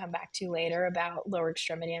we can come back to later about lower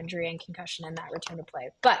extremity injury and concussion and that return to play.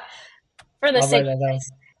 But for the I'll sake write of that down.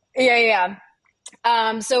 this, yeah,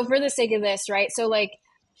 yeah. So for the sake of this, right? So like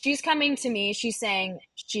she's coming to me, she's saying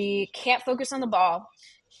she can't focus on the ball.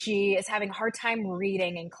 She is having a hard time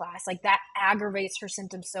reading in class. Like that aggravates her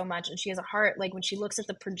symptoms so much. And she has a heart, like when she looks at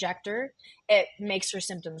the projector, it makes her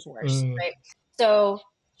symptoms worse, Mm. right? So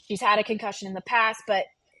she's had a concussion in the past, but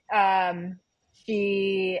um,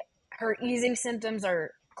 her easing symptoms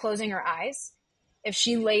are closing her eyes. If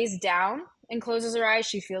she lays down and closes her eyes,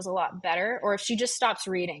 she feels a lot better. Or if she just stops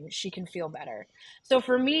reading, she can feel better. So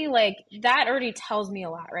for me, like that already tells me a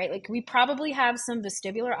lot, right? Like we probably have some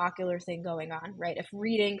vestibular ocular thing going on, right? If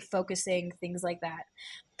reading, focusing, things like that.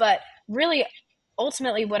 But really,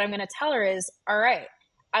 ultimately, what I'm going to tell her is, all right,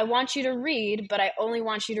 I want you to read, but I only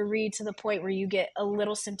want you to read to the point where you get a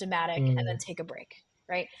little symptomatic and then Mm. take a break,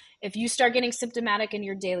 right? If you start getting symptomatic in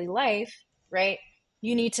your daily life, right,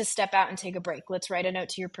 you need to step out and take a break. Let's write a note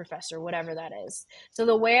to your professor, whatever that is. So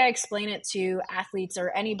the way I explain it to athletes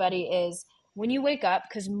or anybody is when you wake up,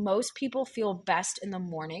 because most people feel best in the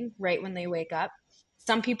morning, right when they wake up.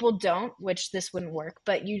 Some people don't, which this wouldn't work,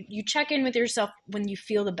 but you check in with yourself when you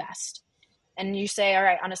feel the best and you say, all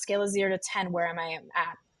right, on a scale of 0 to 10, where am I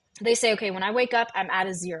at? They say, okay, when I wake up, I'm at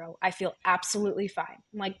a 0. I feel absolutely fine.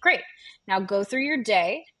 I'm like, great. Now go through your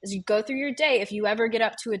day. As you go through your day, if you ever get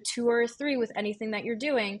up to a 2 or a 3 with anything that you're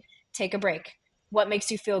doing, take a break. What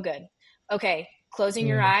makes you feel good? Okay, closing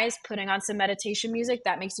your Mm. eyes, putting on some meditation music,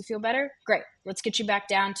 that makes you feel better. Great. Let's get you back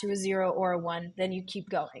down to a 0 or a 1. Then you keep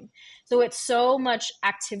going. So it's so much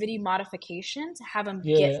activity modification to have them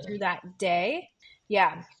get Yeah. through that day.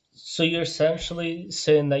 Yeah. So you're essentially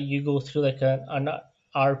saying that you go through like an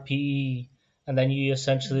RPE, and then you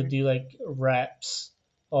essentially Mhm. do like reps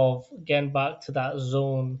of getting back to that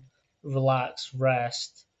zone, relax,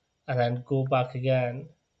 rest, and then go back again.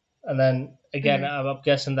 And then again, Mhm. I'm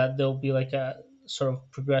guessing that there'll be like a sort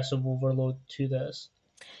of progressive overload to this.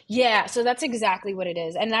 Yeah, so that's exactly what it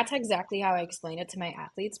is. And that's exactly how I explain it to my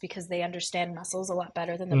athletes because they understand muscles a lot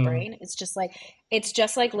better than the Mm. brain. It's just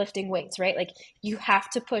like lifting weights, right? Like you have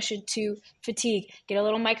to push it to fatigue, get a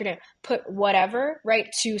little microdose, put whatever,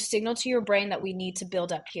 right, to signal to your brain that we need to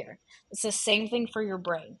build up here. It's the same thing for your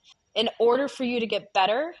brain. In order for you to get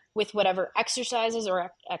better with whatever exercises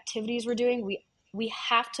or activities we're doing, we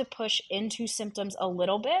have to push into symptoms a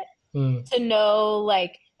little bit Mm. to know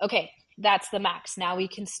like okay, that's the max, now we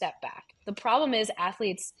can step back. The problem is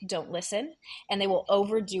athletes don't listen and they will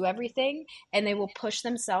overdo everything and they will push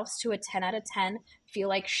themselves to a 10 out of 10, feel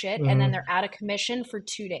like shit, and then Mm. they're out of commission for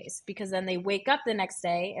 2 days because then they wake up the next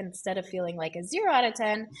day and instead of feeling like a 0 out of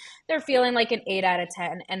 10, they're feeling like an 8 out of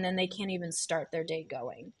 10 and then they can't even start their day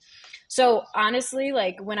going. So honestly,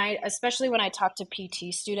 like especially when I talk to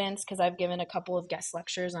PT students, because I've given a couple of guest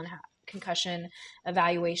lectures on how concussion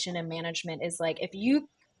evaluation and management is like,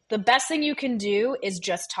 the best thing you can do is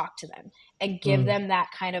just talk to them and give Mm. them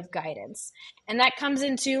that kind of guidance. And that comes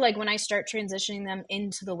into like when I start transitioning them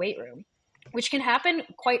into the weight room, which can happen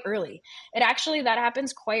quite early. That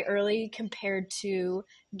happens quite early compared to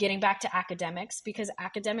getting back to academics because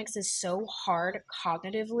academics is so hard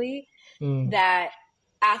cognitively Mm. that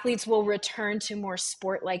athletes will return to more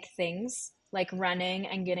sport like things like running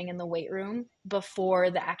and getting in the weight room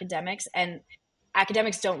before the academics, and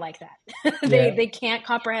academics don't like that. they Yeah, they can't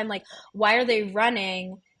comprehend like why are they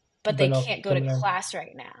running but but they not can't go to coming in. class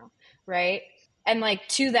right now, right? And like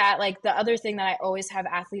to that, like the other thing that I always have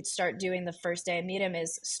athletes start doing the first day I meet them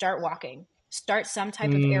is start walking, start some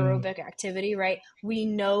type of Mm. aerobic activity, right? We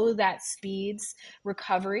know that speeds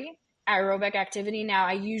recovery, aerobic activity. Now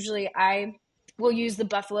I will use the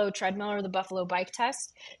Buffalo treadmill or the Buffalo bike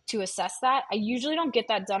test to assess that. I usually don't get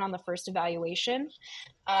that done on the first evaluation.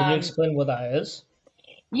 Can you um, explain what that is?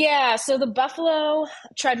 yeah, so the Buffalo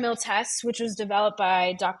treadmill test, which was developed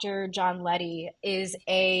by Dr. John Letty, is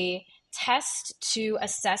a test to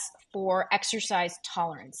assess for exercise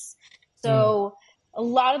tolerance. Mm. So, a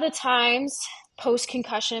lot of the times post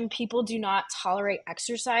concussion, people do not tolerate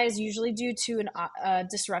exercise, usually due to a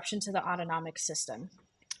disruption to the autonomic system.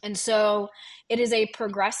 And so, it is a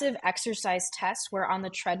progressive exercise test where on the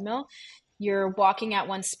treadmill, you're walking at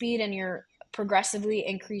one speed and you're progressively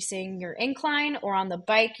increasing your incline, or on the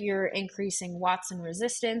bike, you're increasing watts and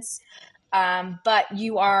resistance. But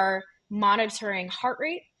you are monitoring heart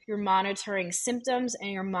rate, you're monitoring symptoms,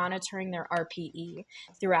 and you're monitoring their RPE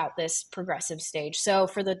throughout this progressive stage. So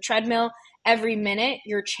for the treadmill, every minute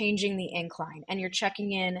you're changing the incline and you're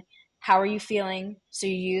checking in. How are you feeling? So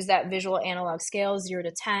you use that visual analog scale, 0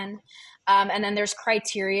 to 10. And then there's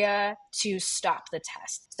criteria to stop the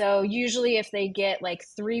test. So usually, if they get like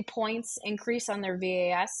 3 points increase on their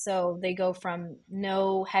VAS, so they go from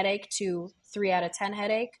no headache to 3 out of 10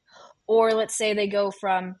 headache, or let's say they go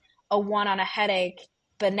from a 1 on a headache,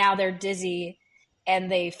 but now they're dizzy and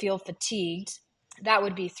they feel fatigued, that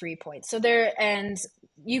would be 3 points. So there, and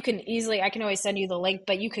I can always send you the link,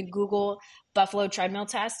 but you could Google Buffalo treadmill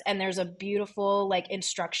test, and there's a beautiful like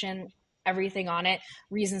instruction, everything on it,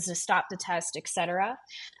 reasons to stop the test, etc.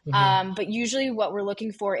 Mm-hmm. But usually, what we're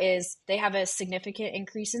looking for is they have a significant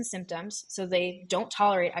increase in symptoms, so they don't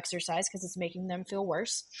tolerate exercise because it's making them feel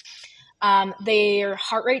worse. Their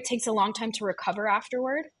heart rate takes a long time to recover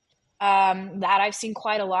afterward. That I've seen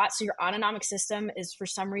quite a lot. So your autonomic system is for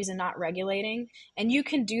some reason not regulating. And you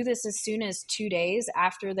can do this as soon as 2 days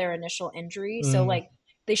after their initial injury. So Mm. like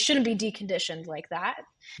they shouldn't be deconditioned like that.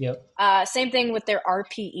 Yep. Same thing with their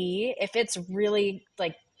RPE. If it's really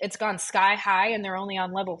like it's gone sky high and they're only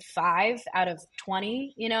on level 5 out of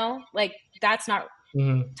 20, like that's not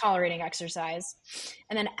Mm. tolerating exercise.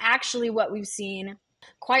 And then actually what we've seen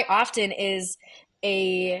quite often is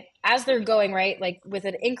as they're going, right, like with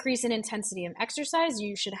an increase in intensity of exercise,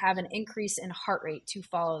 you should have an increase in heart rate to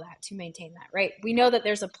follow that, to maintain that, right? We know that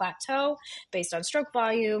there's a plateau based on stroke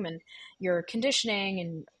volume and your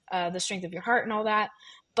conditioning and the strength of your heart and all that.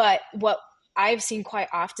 But what I've seen quite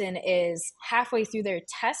often is halfway through their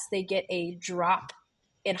test, they get a drop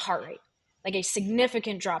in heart rate, like a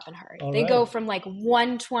significant drop in heart rate. All They go right. from like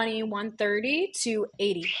 120, 130 to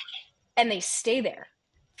 80, and they stay there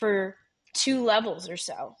for 2 levels or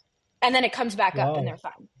so. And then it comes back up and they're Wow.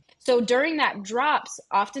 fine. So during that drops,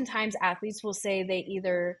 oftentimes athletes will say they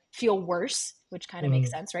either feel worse, which kind of makes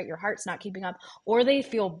Mm. sense, right? Your heart's not keeping up, or they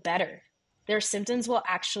feel better. Their symptoms will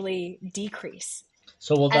actually decrease.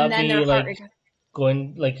 So will And that then their be heart rate. like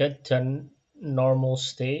going like to a normal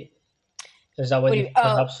state? Is that why What do you, they oh,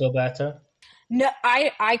 perhaps feel better? no,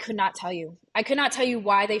 I could not tell you. I could not tell you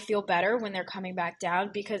why they feel better when they're coming back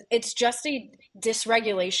down, because it's just a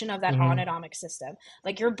dysregulation of that Mm-hmm. autonomic system.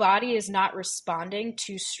 Like your body is not responding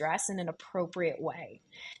to stress in an appropriate way.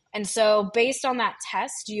 And so based on that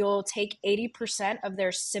test, you'll take 80% of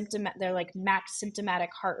their like max symptomatic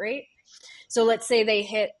heart rate. So let's say they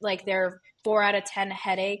hit like their 4 out of 10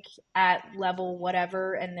 headache at level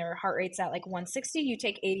whatever and their heart rate's at like 160, you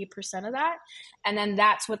take 80% of that, and then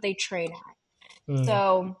that's what they train at. Mm.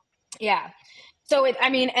 So, yeah. I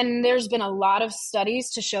mean, and there's been a lot of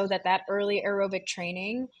studies to show that that early aerobic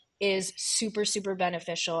training is super, super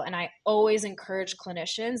beneficial. And I always encourage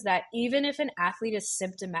clinicians that even if an athlete is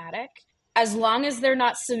symptomatic, as long as they're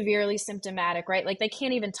not severely symptomatic, right? Like they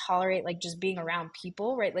can't even tolerate like just being around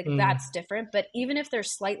people, right? Like Mm. that's different. But even if they're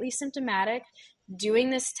slightly symptomatic, doing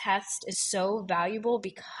this test is so valuable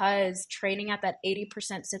because training at that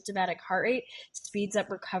 80% symptomatic heart rate speeds up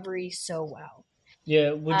recovery so well.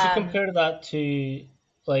 Yeah. Would you Um, compare that to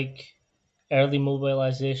like early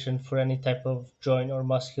mobilization for any type of joint or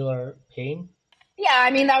muscular pain? yeah,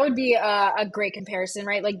 I mean, that would be a great comparison,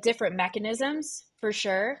 right? Like different mechanisms for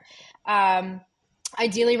sure. Um,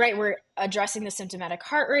 Ideally, right, we're addressing the symptomatic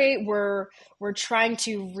heart rate. We're trying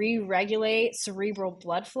to re-regulate cerebral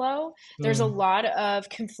blood flow. There's a Mm. lot of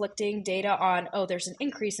conflicting data on, oh, there's an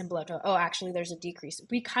increase in blood flow. Oh, actually, there's a decrease.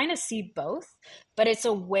 We kind of see both, but it's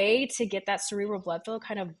a way to get that cerebral blood flow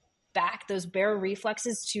kind of back, those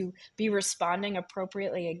baroreflexes to be responding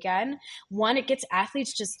appropriately again. One, it gets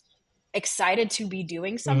athletes just excited to be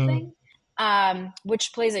doing Mm-hmm. something,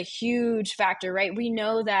 which plays a huge factor, right? We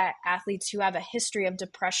know that athletes who have a history of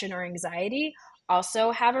depression or anxiety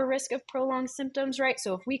also have a risk of prolonged symptoms, right?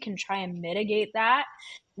 So if we can try and mitigate that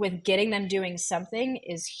with getting them doing something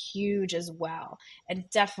is huge as well, and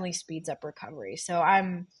definitely speeds up recovery. So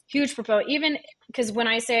I'm huge proponent, even because when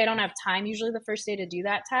I say I don't have time usually the first day to do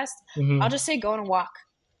that test, I'll Mm-hmm. just say go on a walk.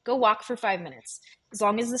 Go walk for 5 minutes. As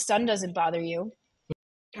long as the sun doesn't bother you,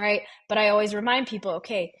 right? But I always remind people,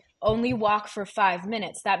 okay, only walk for 5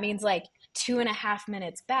 minutes. That means like 2.5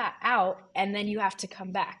 minutes back out, and then you have to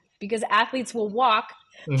come back because athletes will walk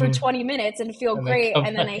for Mm-hmm. 20 minutes and feel And then great, come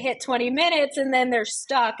and then back. they hit 20 minutes and then they're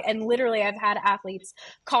stuck. And literally, I've had athletes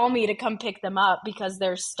call me to come pick them up because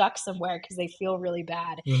they're stuck somewhere because they feel really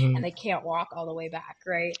bad and Mm-hmm. they can't walk all the way back,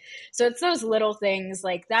 right? So it's those little things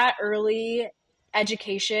like that early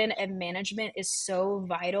education and management is so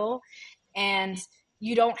vital. And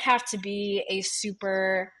you don't have to be a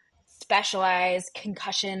super specialized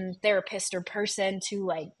concussion therapist or person to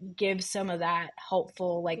like give some of that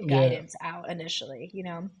helpful like Yeah. guidance out initially.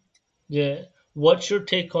 Yeah. What's your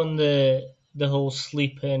take on the whole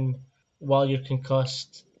sleeping while you're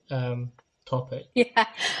concussed topic? Yeah.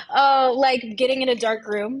 Oh, like getting in a dark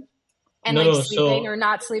room and No, like no. sleeping So or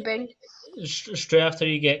not sleeping. straight after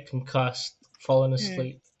you get concussed, falling Mm.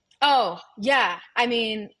 asleep. Oh, yeah. I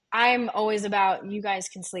mean, I'm always about you guys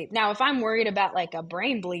can sleep. Now, if I'm worried about like a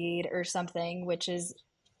brain bleed or something, which is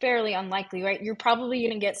fairly unlikely, right? You're probably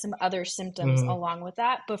going to get some other symptoms Mm-hmm. along with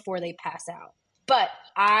that before they pass out. But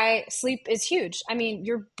I sleep is huge. I mean,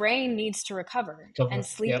 your brain needs to recover, and Cover.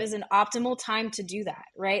 sleep Yep. is an optimal time to do that,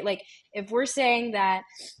 right? Like if we're saying that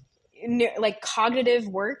like cognitive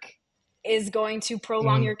work is going to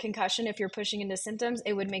prolong Mm-hmm. your concussion if you're pushing into symptoms,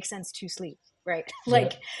 it would make sense to sleep. right? Yeah.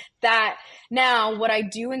 Like that. Now, what I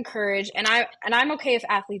do encourage, and I'm okay if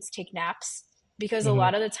athletes take naps, because a Hmm.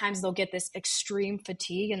 lot of the times they'll get this extreme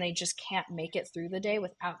fatigue and they just can't make it through the day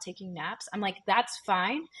without taking naps. I'm like, that's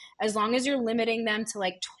fine as long as you're limiting them to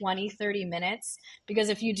like 20, 30 minutes, because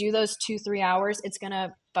if you do those 2, 3 hours, it's going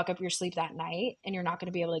to fuck up your sleep that night and you're not going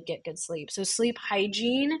to be able to get good sleep. So sleep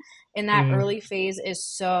hygiene in that Hmm. early phase is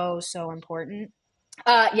so, so important.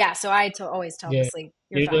 Yeah, so always tell them to Yeah, sleep.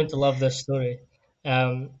 You're you're going fine. to love this story.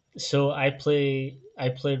 So I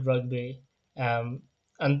played rugby,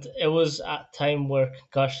 and it was at a time where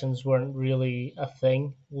concussions weren't really a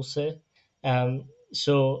thing, we'll say.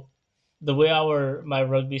 So the way our my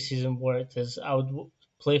rugby season worked is I would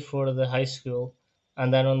play for the high school,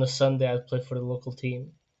 and then on the Sunday I'd play for the local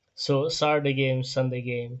team. So Saturday game, Sunday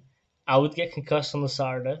game, I would get concussed on the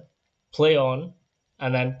Saturday, play on,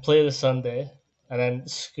 and then play the Sunday, and then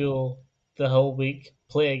school the whole week,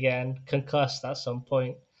 play again, concussed at some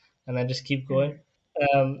point, and then just keep going.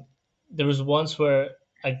 Mm-hmm. Um, there was once where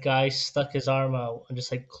a guy stuck his arm out and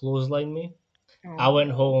just like clotheslined me. I Oh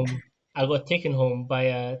went no. home. I got taken home by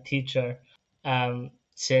a teacher,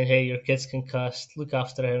 saying, "Hey, your kid's concussed. Look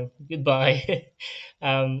after him. Goodbye."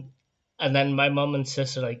 um, and then my mum and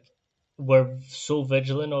sister were so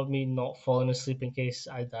vigilant of me not falling asleep in case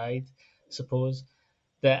I died. Suppose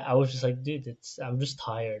that I was just like, dude, I'm just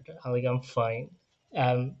tired. I'm fine.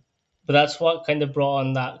 Um, but that's what kind of brought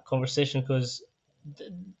on that conversation because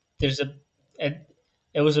there's it,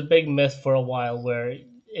 it was a big myth for a while where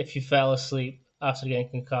if you fell asleep after getting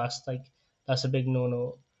concussed, like that's a big no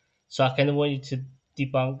no. So I kind of want you to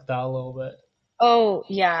debunk that a little bit. Oh,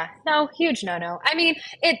 yeah. No, huge no no. I mean,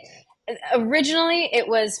 it originally it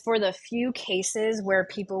was for the few cases where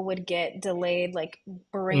people would get delayed like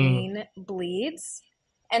Mm, brain bleeds.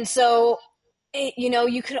 And so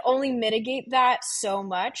you could only mitigate that so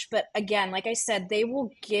much, but again, like I said, they will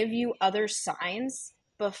give you other signs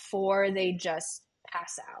before they just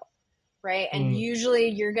pass out, right? And mm, usually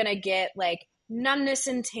you're going to get like numbness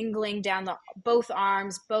and tingling down the both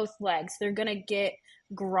arms, both legs. They're going to get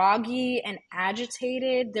groggy and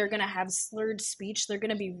agitated. They're going to have slurred speech. They're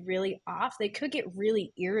going to be really off. They could get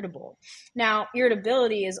really irritable. Now,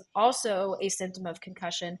 irritability is also a symptom of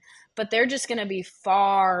concussion, but they're just going to be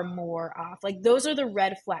far more off. Like those are the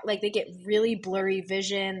red flag. Like they get really blurry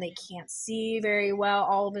vision. They can't see very well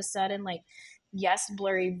all of a sudden. Like yes,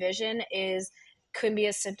 blurry vision is could be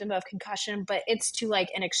a symptom of concussion, but it's to like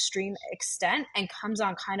an extreme extent and comes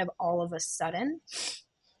on kind of all of a sudden.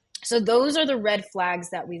 So those are the red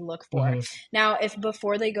flags that we look for. mm-hmm, Now, if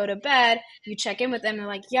before they go to bed, you check in with them, they're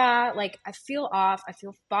like, yeah, like I feel off, I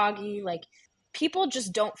feel foggy, like people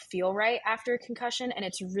just don't feel right after a concussion, and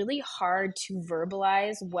it's really hard to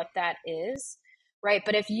verbalize what that is, right?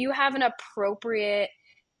 But if you have an appropriate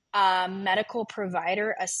medical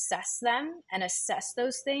provider assess them and assess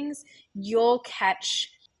those things, you'll catch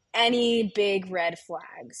any big red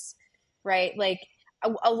flags, right? Like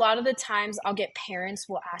a lot of the times I'll get parents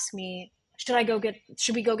will ask me, should we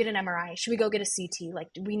go get an MRI? Should we go get a CT?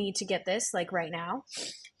 Like, do we need to get this like right now?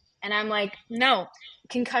 And I'm like, no,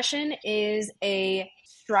 concussion is a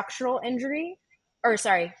structural injury, or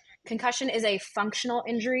sorry, concussion is a functional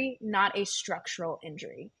injury, not a structural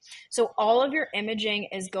injury. So all of your imaging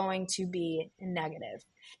is going to be negative.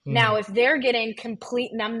 Now, mm, if they're getting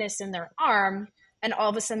complete numbness in their arm and all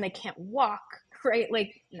of a sudden they can't walk, right?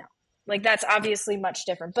 Like, no, like that's obviously much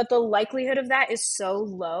different. But the likelihood of that is so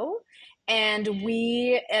low. And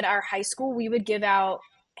we, at our high school, we would give out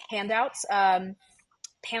handouts,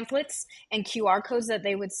 pamphlets and QR codes that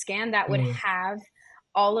they would scan that would mm, have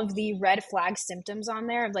all of the red flag symptoms on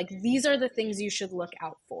there. Like, these are the things you should look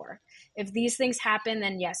out for. If these things happen,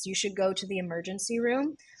 then yes, you should go to the emergency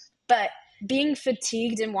room. But being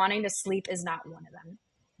fatigued and wanting to sleep is not one of them.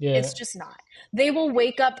 It's yeah. just not. They will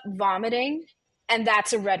wake up vomiting, and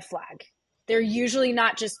that's a red flag. They're usually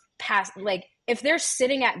not just like, if they're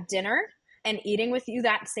sitting at dinner and eating with you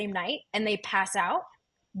that same night and they pass out,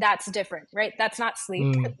 that's different, right? That's not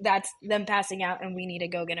sleep. Mm, That's them passing out, and we need to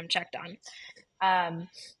go get them checked on. Um,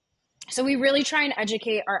 so we really try and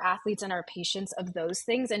educate our athletes and our patients of those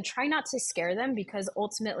things and try not to scare them, because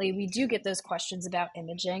ultimately we do get those questions about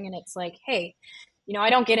imaging, and it's like, hey, I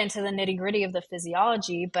don't get into the nitty gritty of the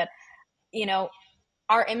physiology, but you know,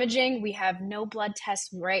 our imaging, we have no blood tests,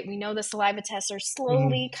 right? We know the saliva tests are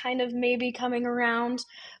mm-hmm, slowly kind of maybe coming around,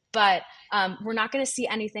 but we're not going to see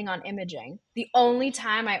anything on imaging. The only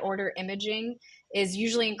time I order imaging is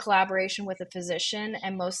usually in collaboration with a physician,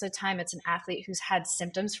 and most of the time it's an athlete who's had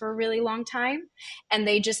symptoms for a really long time, and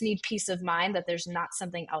they just need peace of mind that there's not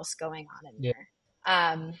something else going on in yeah. there.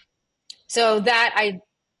 So that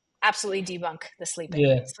absolutely debunk the sleeping.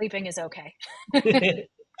 Yeah. Sleeping is okay.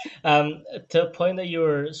 To a point that you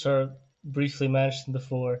were sort of briefly mentioned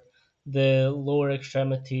before, the lower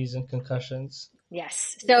extremities and concussions.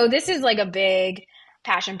 Yes. So this is like a big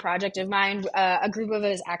passion project of mine. A group of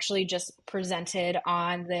us actually just presented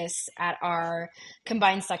on this at our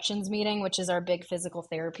combined sections meeting, which is our big physical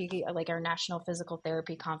therapy, like our national physical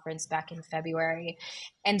therapy conference back in February.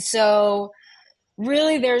 And so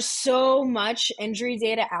really there's so much injury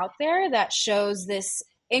data out there that shows this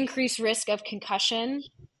increased risk of concussion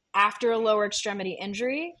after a lower extremity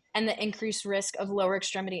injury and the increased risk of lower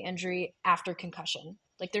extremity injury after concussion.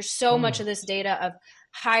 Like there's so much Hmm. of this data of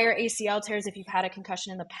higher ACL tears if you've had a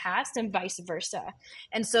concussion in the past and vice versa.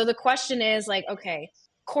 And so the question is like, okay,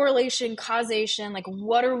 correlation, causation, like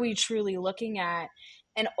what are we truly looking at?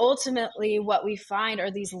 And ultimately, what we find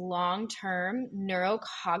are these long term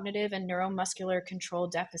neurocognitive and neuromuscular control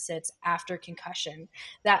deficits after concussion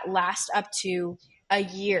that last up to a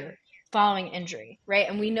year following injury, right?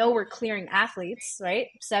 And we know we're clearing athletes, right?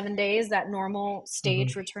 7 days, that normal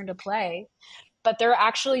stage Hmm. return to play, but they're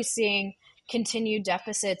actually seeing continued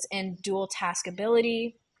deficits in dual task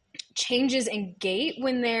ability, changes in gait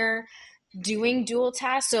when they're doing dual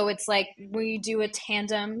tasks. So it's like when you do a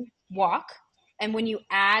tandem walk, and when you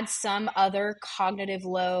add some other cognitive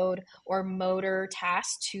load or motor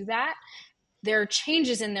task to that, there are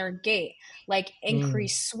changes in their gait, like Hmm.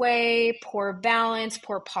 increased sway, poor balance,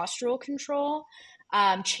 poor postural control,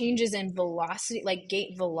 changes in velocity, like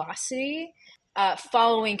gait velocity,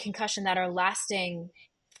 following concussion that are lasting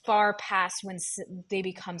far past when they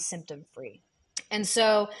become symptom free. And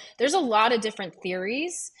so there's a lot of different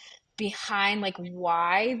theories behind like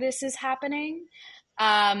why this is happening.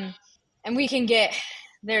 Um, and we can get,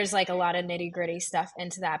 there's like a lot of nitty gritty stuff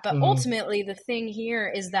into that. But Hmm. ultimately, the thing here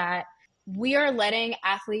is that we are letting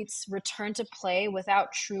athletes return to play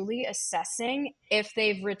without truly assessing if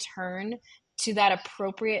they've returned to that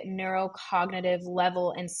appropriate neurocognitive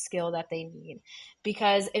level and skill that they need.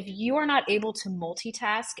 Because if you are not able to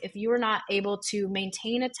multitask, if you are not able to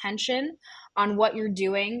maintain attention on what you're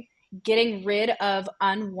doing, getting rid of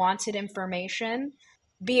unwanted information,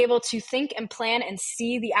 be able to think and plan and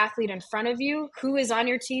see the athlete in front of you, who is on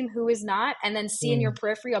your team, who is not, and then see in your Hmm.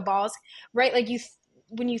 periphery a ball's right. Like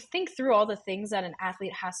when you think through all the things that an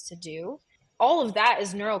athlete has to do, all of that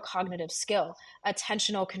is neurocognitive skill,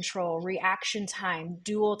 attentional control, reaction time,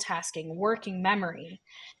 dual tasking, working memory.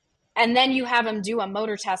 And then you have them do a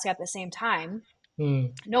motor task at the same time. Hmm.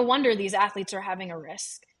 No wonder these athletes are having a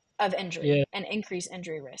risk of injury Yeah. and increased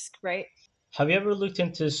injury risk, right? Have you ever looked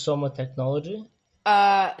into Soma technology?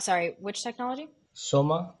 Sorry, which technology?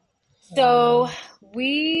 Soma? So Um,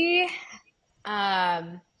 we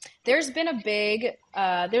um there's been a big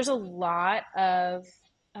there's a lot of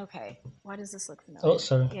okay, why does this look oh, familiar?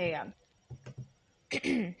 sorry. Yeah,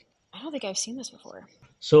 yeah. I don't think I've seen this before.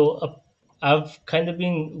 So I've kind of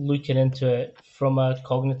been looking into it from a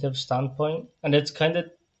cognitive standpoint, and it's kind of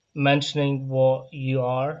mentioning what you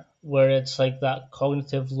are, where it's like that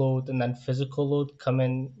cognitive load and then physical load come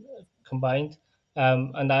in combined.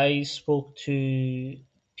 And I spoke to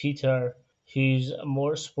Peter, who's a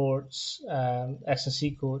more sports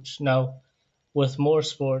S&C coach. Now, with more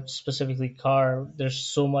sports, specifically car, there's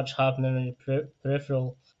so much happening in your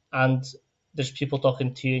peripheral, and there's people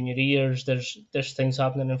talking to you in your ears. There's things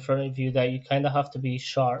happening in front of you that you kind of have to be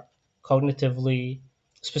sharp cognitively,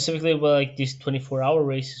 specifically with like these 24-hour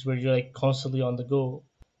races where you're like constantly on the go.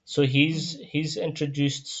 So Mhm. he's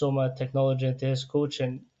introduced Soma technology into his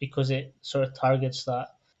coaching because it sort of targets that.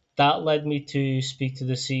 That led me to speak to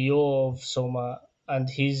the CEO of Soma, and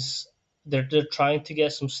they're trying to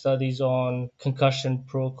get some studies on concussion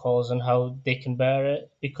protocols and how they can bear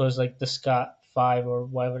it, because like the SCAT 5 or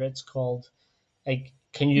whatever it's called, like,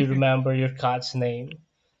 can you Mhm. remember your cat's name?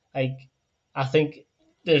 Like, I think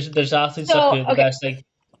there's athletes that So, put it the okay. best.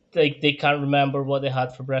 Like they can't remember what they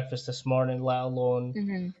had for breakfast this morning, let alone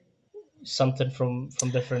Mhm. something from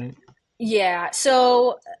different. Yeah.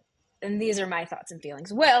 So, and these are my thoughts and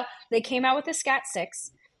feelings. Well, they came out with the SCAT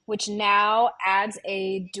 6, which now adds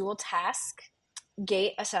a dual task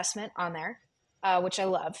gait assessment on there, which I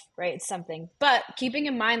love, right? It's something. But keeping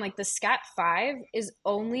in mind, like the SCAT 5 is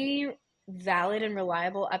only valid and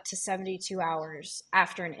reliable up to 72 hours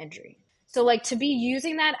after an injury. So, like, to be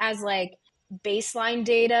using that as like baseline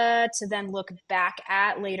data to then look back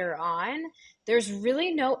at later on, there's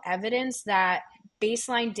really no evidence that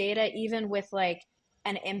baseline data, even with like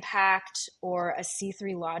an impact or a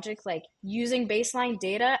C3 logic, like using baseline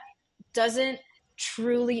data doesn't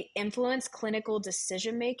truly influence clinical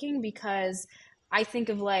decision making. Because I think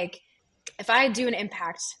of like if I do an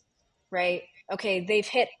impact right? Okay, they've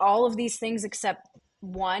hit all of these things except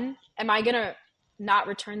one. Am I going to not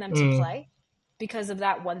return them to Mm, play because of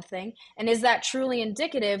that one thing? And is that truly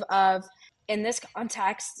indicative of, in this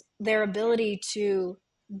context, their ability to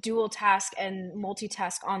dual task and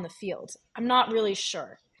multitask on the field? I'm not really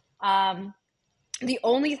sure. Um, the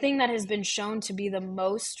only thing that has been shown to be the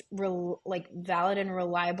most like valid and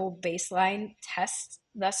reliable baseline test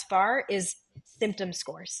thus far is symptom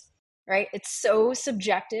scores, right? It's so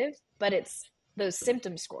subjective, but it's those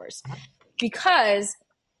symptom scores, because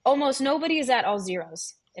almost nobody is at all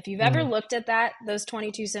zeros. If you've ever mm, looked at that, those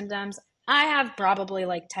 22 symptoms, I have probably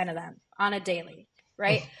like 10 of them on a daily,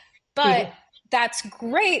 right? But that's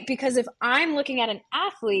great, because if I'm looking at an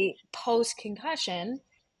athlete post concussion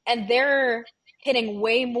and they're hitting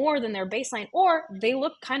way more than their baseline, or they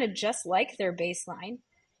look kind of just like their baseline,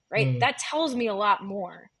 right? mm, That tells me a lot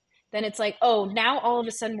more. Then it's like, oh, now all of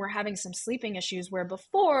a sudden we're having some sleeping issues, where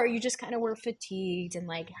before you just kind of were fatigued and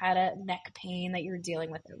like had a neck pain that you were dealing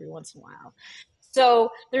with every once in a while. So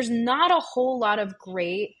there's not a whole lot of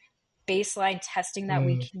great baseline testing that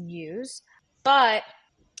we mm, can use, but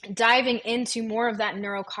diving into more of that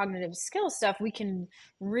neurocognitive skill stuff, we can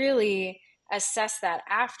really assess that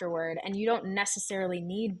afterward. And you don't necessarily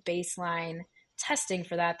need baseline testing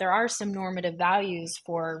for that. There are some normative values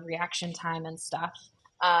for reaction time and stuff,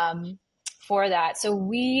 for that. So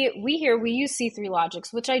we use C3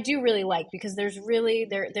 logics, which I do really like, because there's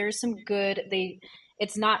some good,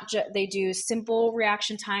 it's not just, they do simple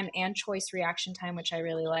reaction time and choice reaction time, which I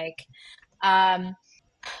really like. Um,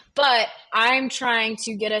 but I'm trying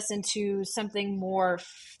to get us into something more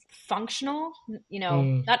functional. You know,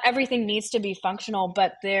 mm, not everything needs to be functional,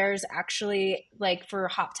 but there's actually, like for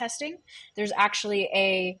hop testing, there's actually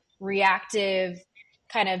a reactive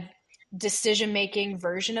kind of decision making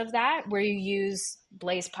version of that, where you use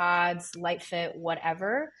blaze pods, light fit,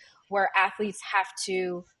 whatever, where athletes have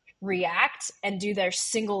to react and do their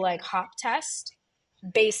single leg hop test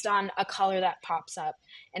based on a color that pops up.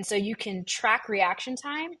 And so you can track reaction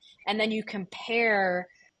time, and then you compare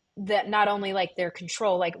that, not only like their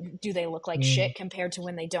control, like do they look like mm, shit compared to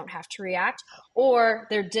when they don't have to react, or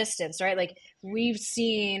their distance, right? Like we've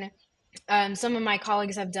seen, some of my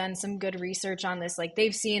colleagues have done some good research on this. Like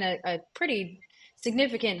they've seen a pretty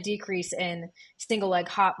significant decrease in single leg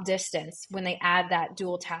hop distance when they add that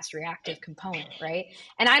dual task reactive component, right?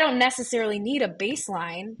 And I don't necessarily need a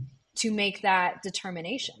baseline to make that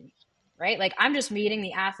determination, right? Like I'm just meeting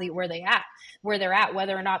the athlete where they're at,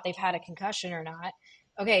 whether or not they've had a concussion or not.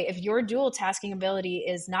 Okay, if your dual tasking ability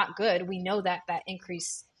is not good, we know that that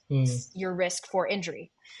increases mm. your risk for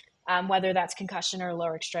injury, whether that's concussion or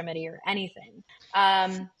lower extremity or anything.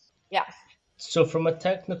 Um, yeah. So, from a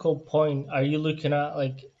technical point, are you looking at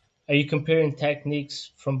like, are you comparing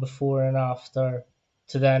techniques from before and after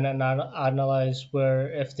to then analyze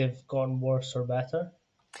where if they've gotten worse or better?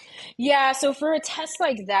 Yeah, so for a test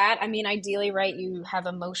like that, I mean, ideally, right, you have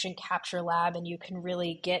a motion capture lab and you can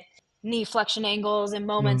really get knee flexion angles and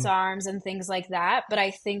moments Mm, arms and things like that. But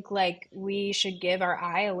I think like we should give our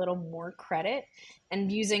eye a little more credit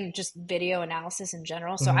and using just video analysis in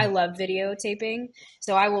general. So I mm, love videotaping.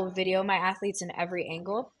 So I will video my athletes in every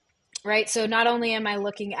angle. Right. So not only am I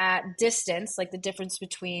looking at distance, like the difference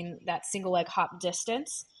between that single leg hop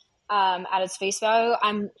distance, at its face value,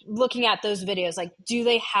 I'm looking at those videos. Like, do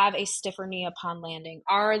they have a stiffer knee upon landing?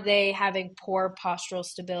 Are they having poor postural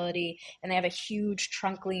stability and they have a huge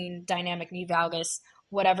trunk lean dynamic knee valgus,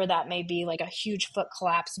 whatever that may be, like a huge foot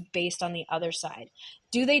collapse based on the other side?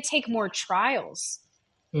 Do they take more trials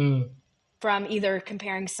mm, from either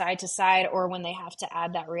comparing side to side or when they have to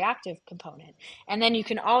add that reactive component? And then you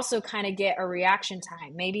can also kind of get a reaction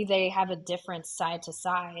time. Maybe they have a difference side to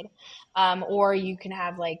side, or you can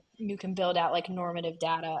have like you can build out like normative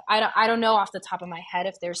data. I don't know off the top of my head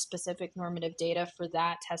if there's specific normative data for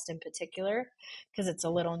that test in particular, because it's a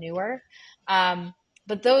little newer.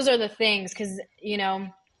 But those are the things, because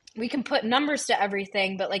we can put numbers to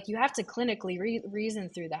everything, but like you have to clinically reason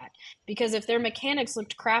through that, because if their mechanics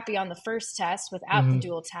looked crappy on the first test without the mm.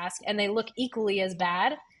 dual task and they look equally as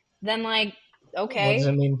bad, then like, What does okay,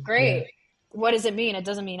 it mean? Yeah. great. What does it mean? It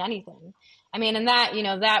doesn't mean anything. I mean, and that,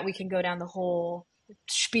 that we can go down the whole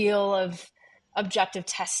spiel of objective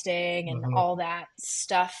testing and Hmm. all that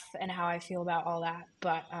stuff and how I feel about all that.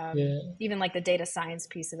 But Yeah. even like the data science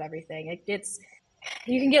piece of everything, it's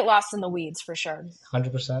you can get lost in the weeds for sure.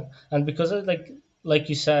 100%. And because of like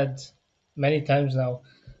you said many times now,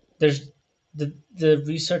 there's the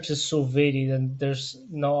research is so varied and there's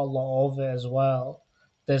not a lot of it as well.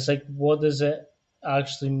 There's like, what does it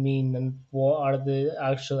actually mean and what are the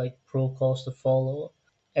actual like protocols to follow?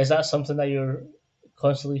 Is that something that you're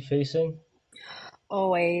constantly facing?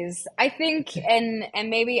 Always. I think and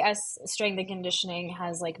maybe as strength and conditioning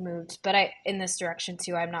has like moved, but I in this direction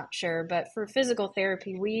too, I'm not sure. But for physical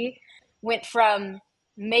therapy, we went from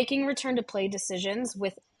making return to play decisions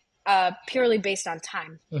with purely based on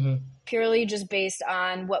time. Mm-hmm. Purely just based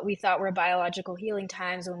on what we thought were biological healing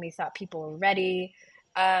times when we thought people were ready.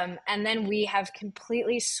 And then we have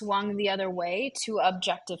completely swung the other way to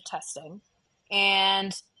objective testing.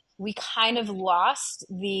 And we kind of lost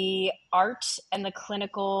the art and the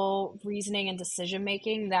clinical reasoning and decision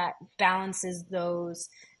making that balances those,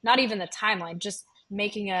 not even the timeline, just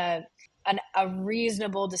making a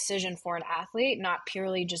reasonable decision for an athlete, not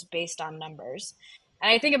purely just based on numbers.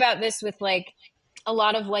 And I think about this with like a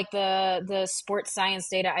lot of like the sports science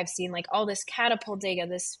data I've seen, like all this catapult data,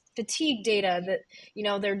 this fatigue data that, you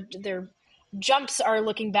know, their jumps are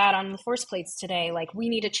looking bad on the force plates today. Like we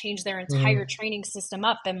need to change their entire Mm-hmm. training system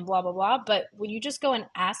up and blah blah blah. But when you just go and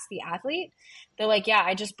ask the athlete, they're like, yeah,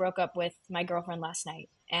 I just broke up with my girlfriend last night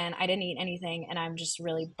and I didn't eat anything and I'm just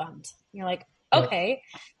really bummed. And you're like, Yep. okay,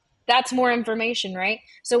 that's more information, right?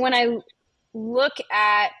 So when I look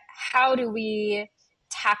at how do we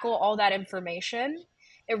tackle all that information,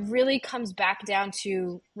 it really comes back down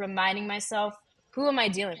to reminding myself, who am I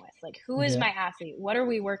dealing with? Like, who is Yeah. my athlete? What are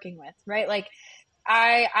we working with? Right? Like,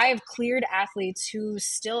 I have cleared athletes who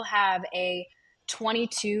still have a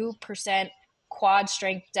 22% quad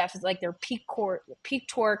strength deficit, like their peak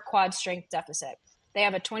torque quad strength deficit. They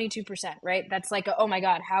have a 22%, right? That's like, oh my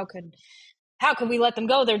God, how could we let them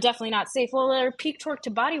go? They're definitely not safe. Well, their peak torque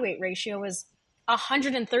to body weight ratio is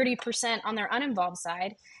 130% on their uninvolved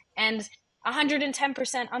side and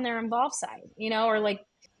 110% on their involved side, you know, or like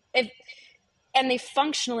if, and they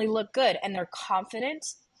functionally look good and they're confident.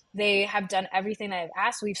 They have done everything that I've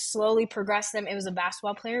asked. We've slowly progressed them. It was a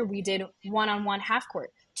basketball player. We did 1-on-1 half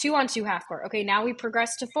court, 2-on-2 half court. Okay, now we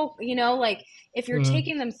progress to full, you know, like if you're Mm-hmm.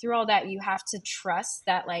 taking them through all that, you have to trust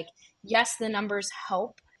that, like, yes, the numbers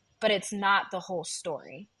help, but it's not the whole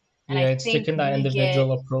story. And I Yeah, it's think taking that we get,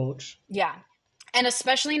 individual approach. yeah. And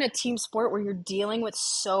especially in a team sport where you're dealing with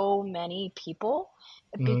so many people,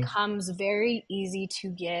 it Mm-hmm. becomes very easy to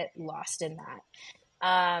get lost in that.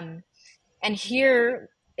 Um, and here,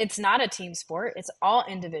 it's not a team sport; it's all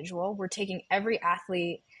individual. We're taking every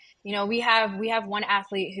athlete. You know, we have one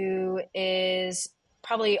athlete who is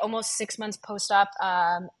probably almost 6 months post-op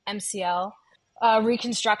MCL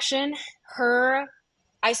reconstruction. Her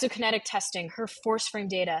isokinetic testing, her force frame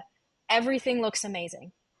data, everything looks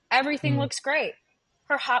amazing. Everything Mm-hmm. looks great.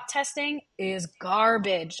 Her hop testing is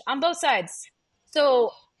garbage on both sides.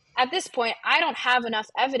 So at this point, I don't have enough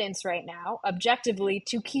evidence right now, objectively,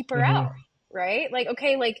 to keep her out, Mm-hmm. right? Like,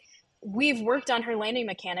 okay, like we've worked on her landing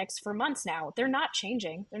mechanics for months now. They're not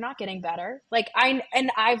changing. They're not getting better.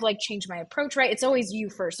 I've like changed my approach, right? It's always you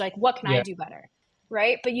first. Like, what can I Yeah. do better?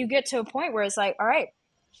 Right? But you get to a point where it's like, all right,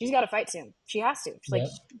 she's got to fight soon. She has to. Like, Yeah.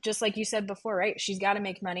 just like you said before, right? She's got to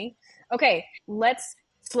make money. Okay, let's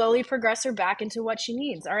slowly progress her back into what she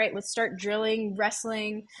needs. All right, let's start drilling,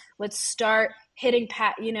 wrestling. Let's start hitting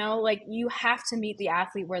pat. You know, like you have to meet the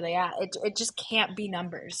athlete where they at. It just can't be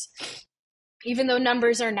numbers. Even though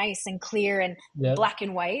numbers are nice and clear and Yeah. black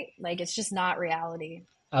and white, like it's just not reality.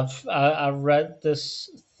 I read this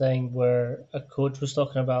thing where a coach was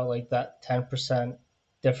talking about like that 10%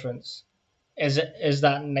 difference. Is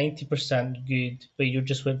that 90% good, but you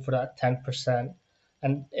just went for that 10%?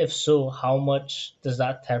 And if so, how much does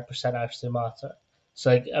that 10% actually matter?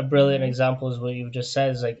 So like a brilliant Mm-hmm. example is what you've just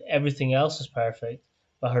said is like everything else is perfect,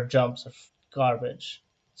 but her jumps are garbage.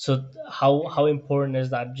 So how important is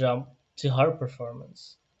that jump to her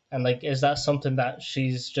performance? And like, is that something that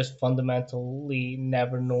she's just fundamentally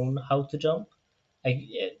never known how to jump? Like,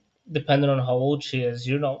 depending on how old she is,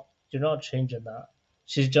 you're not changing that.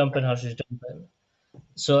 She's jumping Right. how she's jumping.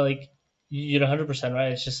 So like, you're 100%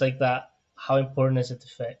 right. It's just like that. How important is it to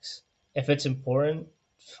fix? If it's important,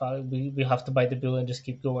 we have to bite the bullet and just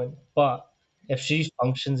keep going. But if she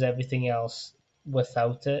functions everything else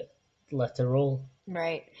without it, let it roll.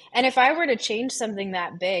 Right. And if I were to change something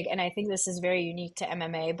that big, and I think this is very unique to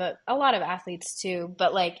MMA, but a lot of athletes too,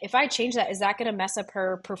 but like if I change that, is that going to mess up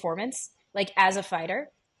her performance, like as a fighter?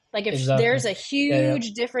 Like if Exactly. there's a Yeah, yeah.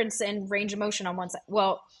 huge difference in range of motion on one side,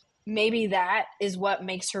 well, maybe that is what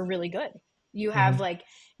makes her really good. You have Hmm. like,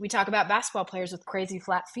 we talk about basketball players with crazy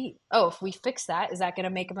flat feet. Oh, if we fix that, is that going to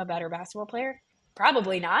make them a better basketball player?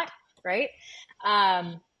 Probably not, right?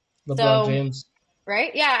 Um, LeBron so James.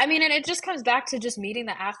 right? Yeah, I mean, and it just comes back to just meeting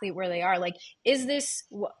the athlete where they are. Like, is this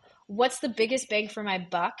what's the biggest bang for my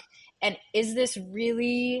buck? And is this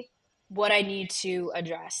really what I need to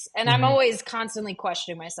address? And I'm Hmm. always constantly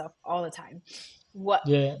questioning myself all the time. what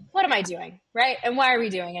Yeah. what am I doing, right? And why are we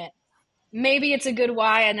doing it? Maybe it's a good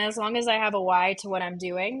why, and as long as I have a why to what I'm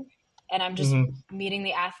doing, and I'm just Hmm. meeting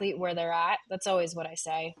the athlete where they're at, that's always what I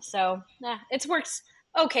say. So, it's worked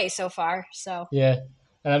okay so far. So, Yeah.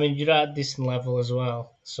 And I mean, you're at a decent level as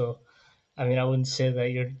well. So, I mean, I wouldn't say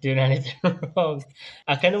that you're doing anything wrong.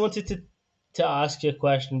 I kind of wanted to ask you a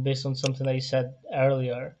question based on something that you said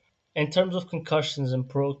earlier. In terms of concussions and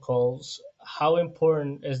protocols, how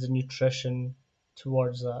important is the nutrition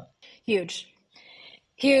towards that? huge.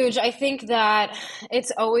 Huge. I think that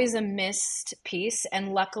it's always a missed piece,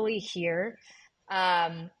 and luckily here,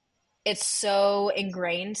 um, it's so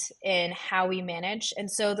ingrained in how we manage.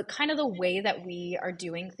 And so the kind of the way that we are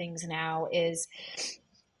doing things now is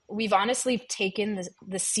we've honestly taken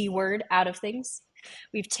the C word out of things.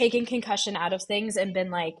 We've taken concussion out of things and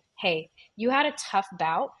been like, hey, you had a tough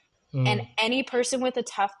bout. And Mm, any person with a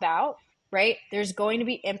tough bout, right, there's going to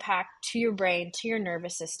be impact to your brain, to your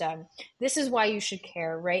nervous system. This is why you should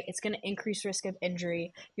care, right? It's going to increase risk of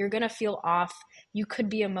injury. You're going to feel off. You could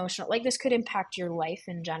be emotional. Like this could impact your life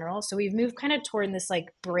in general. So we've moved kind of toward this like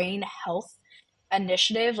brain health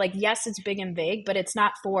initiative. Like, yes, it's big and vague, but it's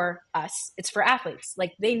not for us. It's for athletes.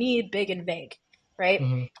 Like they need big and vague, right?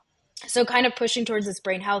 mm-hmm, So kind of pushing towards this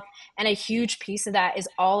brain health, and a huge piece of that is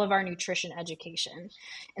all of our nutrition education.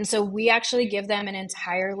 And so we actually give them an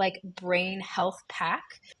entire like brain health pack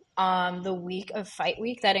the week of fight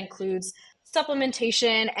week that includes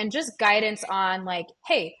supplementation and just guidance on like,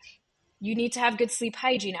 hey, you need to have good sleep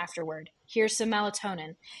hygiene afterward. Here's some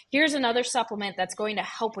melatonin. Here's another supplement that's going to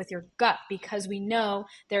help with your gut because we know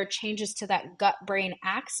there are changes to that gut brain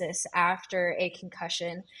axis after a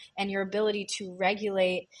concussion and your ability to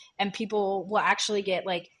regulate. And people will actually get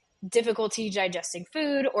like difficulty digesting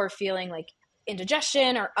food or feeling like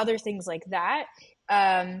indigestion or other things like that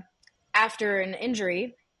um, after an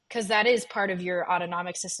injury because that is part of your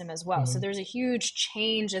autonomic system as well. So mm-hmm, there's a huge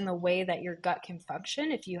change in the way that your gut can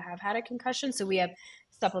function if you have had a concussion. So we have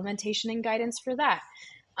supplementation and guidance for that.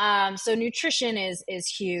 So nutrition is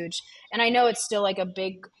huge, and I know it's still like a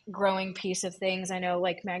big growing piece of things. I know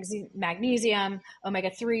like magnesium, omega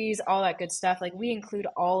 3s, all that good stuff. Like we include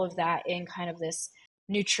all of that in kind of this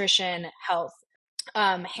nutrition health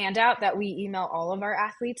handout that we email all of our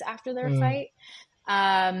athletes after their mm, fight.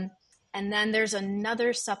 Um, and then there's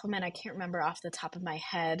another supplement I can't remember off the top of my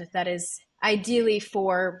head that is ideally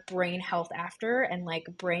for brain health after and like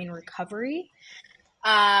brain recovery.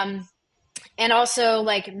 Um, and also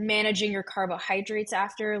like managing your carbohydrates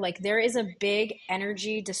after. Like there is a big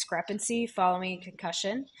energy discrepancy following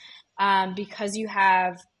concussion because you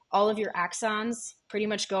have all of your axons pretty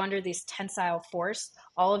much go under this tensile force.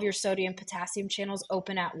 All of your sodium potassium channels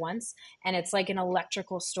open at once, and it's like an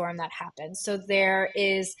electrical storm that happens. So there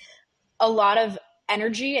is a lot of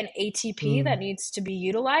energy and ATP that mm, needs to be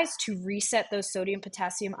utilized to reset those sodium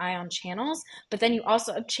potassium ion channels. But then you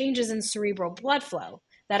also have changes in cerebral blood flow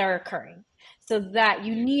that are occurring. So that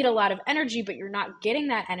you need a lot of energy, but you're not getting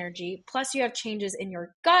that energy. Plus, you have changes in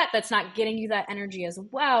your gut that's not getting you that energy as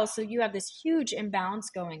well. So you have this huge imbalance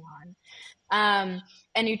going on.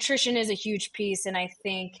 And nutrition is a huge piece. And I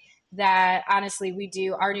think that honestly, we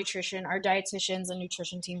do our nutrition, our dietitians and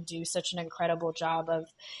nutrition team do such an incredible job of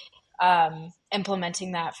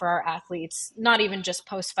implementing that for our athletes, not even just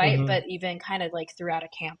post fight, mm-hmm. but even kind of like throughout a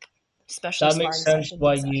camp, especially That makes sparring sense sessions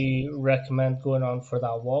why and stuff. you recommend going on for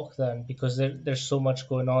that walk then, because there's so much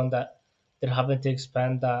going on that they're having to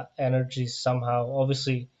expend that energy somehow.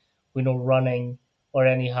 Obviously, we know running or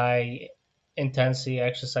any high intensity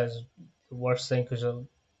exercise is the worst thing because it'll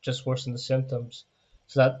just worsen the symptoms.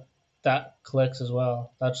 So that clicks as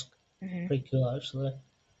well. That's Mm-hmm. pretty cool actually.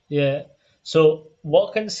 Yeah. So,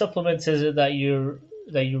 what kind of supplements is it that you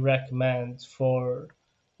recommend for,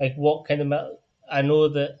 like, what kind of? I know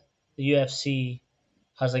that the UFC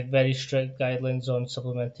has like very strict guidelines on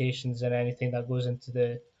supplementations and anything that goes into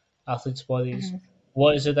the athletes' bodies. Mm-hmm.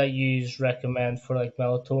 What is it that you recommend for like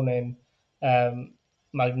melatonin, um,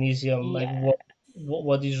 magnesium? Like, Yeah.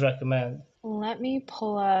 what do you recommend? Let me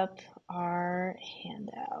pull up our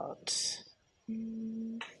handout.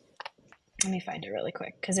 Mm, Let me find it really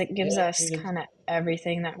quick because it gives Yeah. us kind of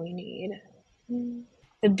everything that we need.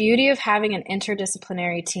 The beauty of having an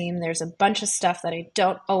interdisciplinary team, there's a bunch of stuff that I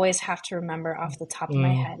don't always have to remember off the top of my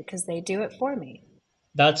Mm. head because they do it for me.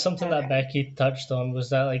 That's something that Okay. Becky touched on,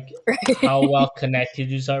 was that like how well connected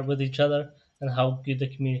you are with each other and how good the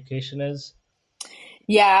communication is.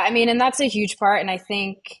 Yeah, I mean, and that's a huge part. And I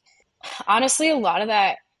think honestly, a lot of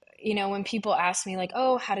that. when people ask me like,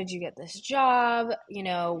 "Oh, how did you get this job?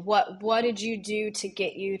 What did you do to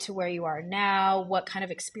get you to where you are now? What kind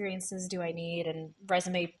of experiences do I need?" And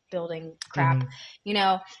resume building crap, Mm-hmm. you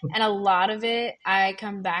know. And a lot of it I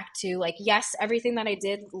come back to like, yes, everything that I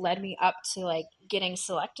did led me up to like getting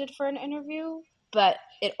selected for an interview, but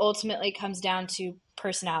it ultimately comes down to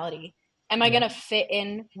personality. Am I going Yeah. to fit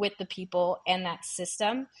in with the people and that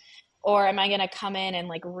system? Or am I going to come in and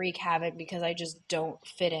like wreak havoc because I just don't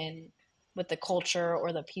fit in with the culture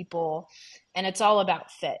or the people? And it's all about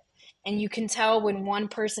fit. And you can tell when one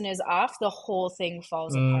person is off, the whole thing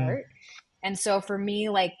falls Mm, apart. And so for me,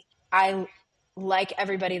 like, I like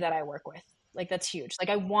everybody that I work with. Like, that's huge. Like,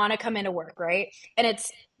 I want to come into work, right? And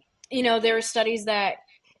there are studies that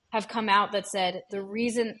have come out that said the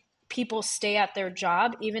reason people stay at their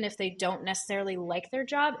job, even if they don't necessarily like their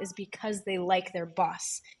job, is because they like their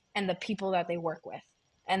boss and the people that they work with.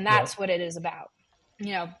 And yeah. that's what it is about.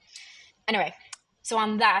 You know, anyway, so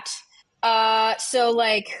on that, so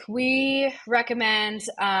like we recommend,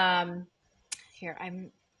 here,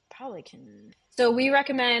 I'm probably can. So we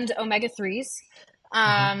recommend omega 3s.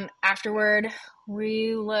 Mm-hmm. Afterward,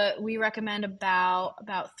 we recommend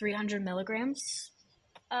about 300 milligrams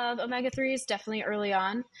of omega 3s, definitely early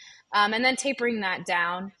on, and then tapering that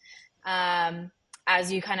down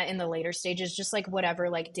as you kind of in the later stages, just like whatever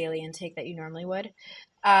like daily intake that you normally would.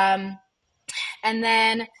 Um, and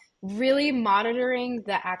then really monitoring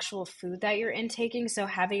the actual food that you're intaking. So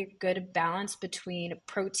having a good balance between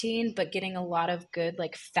protein, but getting a lot of good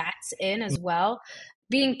like fats in as well.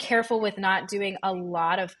 Being careful with not doing a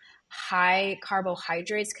lot of high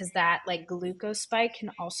carbohydrates because that like glucose spike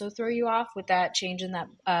can also throw you off with that change in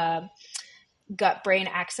that gut brain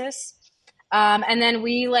axis. And then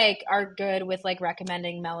we like are good with like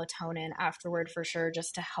recommending melatonin afterward for sure,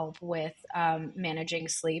 just to help with managing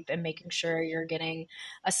sleep and making sure you're getting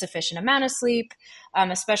a sufficient amount of sleep,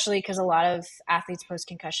 especially because a lot of athletes post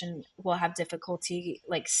concussion will have difficulty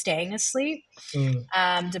like staying asleep,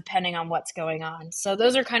 Mm, depending on what's going on. So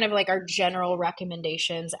those are kind of like our general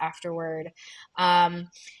recommendations afterward. Um,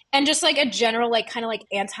 and just like a general, like kind of like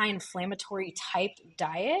anti-inflammatory type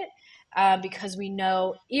diet, because we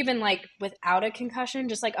know even like without a concussion,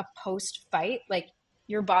 just like a post fight, like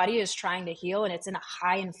your body is trying to heal and it's in a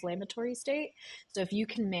high inflammatory state. So if you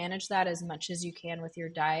can manage that as much as you can with your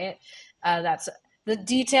diet, that's the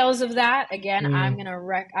details of that. Again, mm. I'm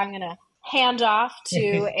gonna hand off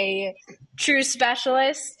to a true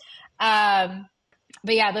specialist. Um,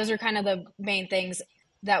 but yeah, those are kind of the main things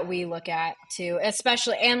that we look at too,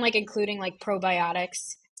 especially and like including like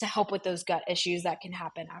probiotics to help with those gut issues that can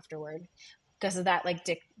happen afterward because of that like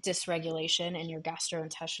dysregulation in your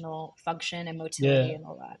gastrointestinal function and motility Yeah. and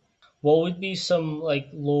all that. What would be some like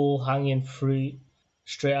low hanging fruit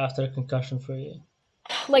straight after a concussion for you?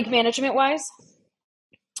 Like management wise,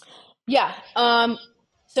 yeah.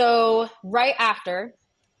 So right after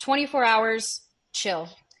 24 hours, chill.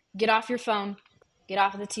 Get off your phone, get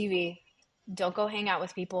off of the TV. Don't go hang out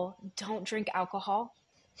with people. Don't drink alcohol,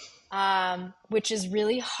 which is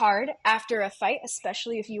really hard after a fight,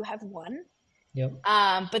 especially if you have won. Yep.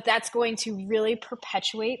 But that's going to really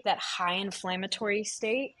perpetuate that high inflammatory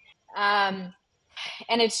state. Um,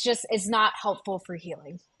 and it's not helpful for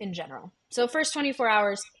healing in general. So first 24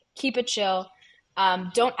 hours, keep it chill.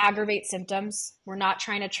 Don't aggravate symptoms. We're not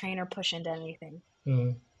trying to train or push into anything.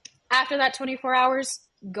 Mm, After that 24 hours,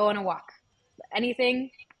 go on a walk.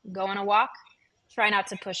 Anything, go on a walk. Try not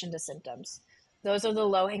to push into symptoms. Those are the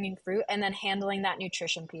low hanging fruit. And then handling that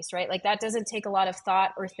nutrition piece, right? Like that doesn't take a lot of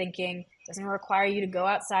thought or thinking, doesn't require you to go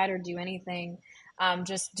outside or do anything.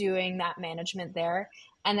 Just doing that management there.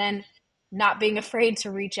 And then not being afraid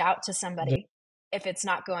to reach out to the- somebody if it's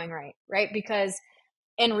not going right, right? Because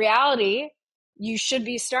in reality, you should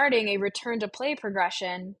be starting a return to play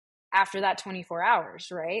progression after that 24 hours,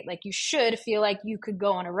 right? Like you should feel like you could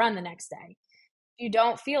go on a run the next day. If you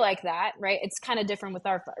don't feel like that, right? It's kind of different with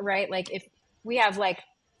our, right? Like if we have like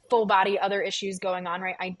full body other issues going on,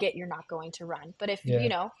 right? I get you're not going to run. But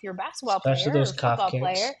yeah. if you're a basketball Especially player those or calf football kicks.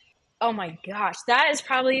 player, oh my gosh, that is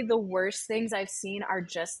probably the worst things I've seen are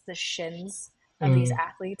just the shins of these Mm,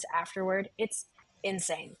 athletes afterward. It's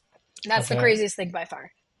insane. I That's the bet. craziest thing by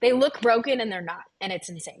far. They look broken and they're not, and it's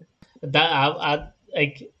insane. That I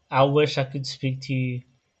like. I wish I could speak to you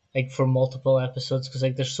like for multiple episodes because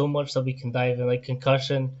like there's so much that we can dive in, like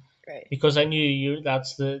concussion. Right. Because I knew you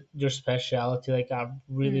that's the your speciality. Like I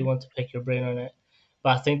really Mm-hmm. want to pick your brain on it,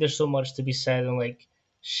 but I think there's so much to be said on like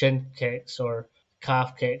shin kicks or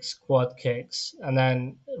calf kicks, quad kicks, and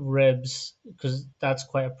then ribs because that's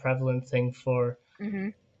quite a prevalent thing Mm-hmm.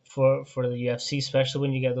 for the UFC, especially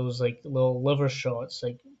when you get those like little liver shots.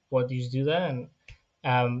 Like what do you do then?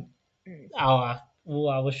 Um, Mm.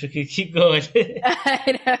 I wish we could keep going.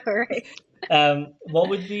 I know, right? What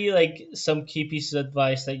would be like some key pieces of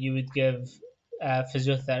advice that you would give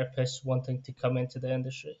physiotherapists wanting to come into the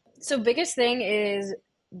industry? So biggest thing is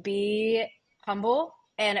be humble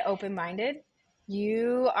and open-minded.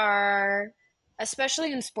 You are,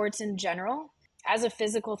 especially in sports in general, as a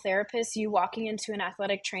physical therapist, you walking into an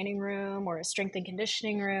athletic training room or a strength and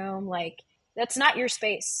conditioning room, like that's not your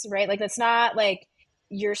space, right? Like that's not like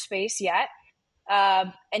your space yet.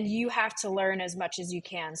 And you have to learn as much as you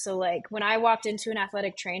can. So, like when I walked into an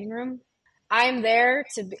athletic training room, I'm there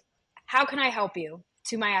to be, how can I help you?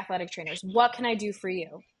 To my athletic trainers, what can I do for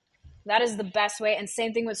you? That is the best way. And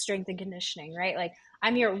same thing with strength and conditioning, right? Like,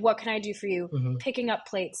 I'm here, what can I do for you? Mm-hmm. Picking up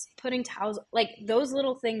plates, putting towels, like those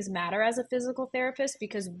little things matter as a physical therapist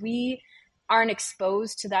because we aren't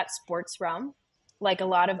exposed to that sports realm like a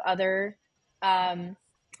lot of other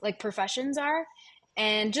like professions are.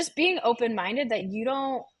 And just being open minded that you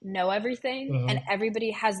don't know everything and Mm-hmm.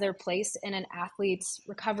 everybody has their place in an athlete's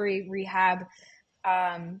recovery, rehab,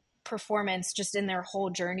 performance just in their whole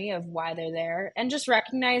journey of why they're there and just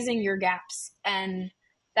recognizing your gaps. And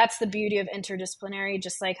that's the beauty of interdisciplinary,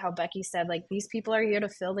 just like how Becky said, like these people are here to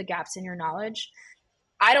fill the gaps in your knowledge.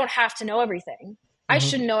 I don't have to know everything. I Mm-hmm.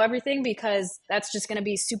 shouldn't know everything because that's just going to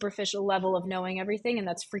be superficial level of knowing everything and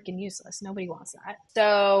that's freaking useless. Nobody wants that.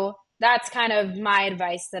 So that's kind of my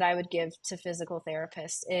advice that I would give to physical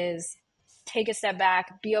therapists is take a step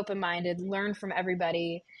back, be open-minded, learn from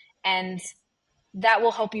everybody, and that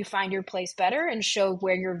will help you find your place better and show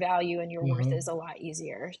where your value and your worth Mm-hmm. is a lot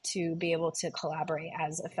easier to be able to collaborate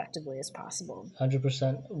as effectively as possible.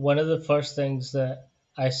 100%. One of the first things that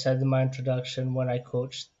I said in my introduction when I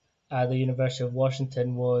coached at the University of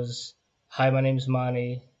Washington was, "Hi, my name's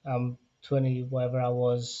Manny. I'm 20, whatever I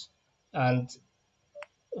was." And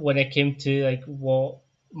when it came to like what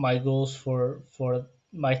my goals for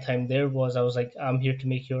my time there was, I was like, "I'm here to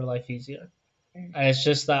make your life easier." And it's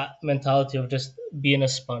just that mentality of just being a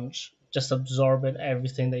sponge, just absorbing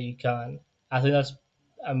everything that you can. I think that's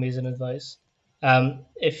amazing advice.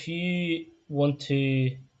 If you want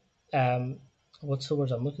to, um, what's the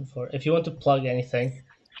word I'm looking for? If you want to plug anything,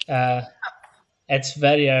 uh, it's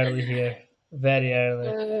very early here, very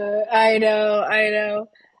early. I know, I know.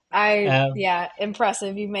 Um, Yeah,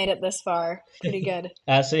 impressive. You made it this far. Pretty good.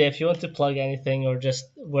 so yeah, if you want to plug anything or just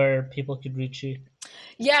where people could reach you,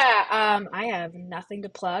 Yeah, I have nothing to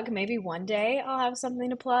plug. Maybe one day I'll have something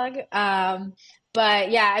to plug.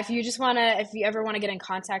 But yeah, if you just wanna, if you ever want to get in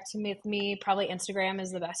contact with me, probably Instagram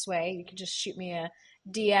is the best way. You can just shoot me a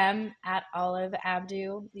DM at Olive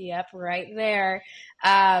Abdoo. Yep, right there.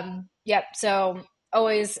 Yep. So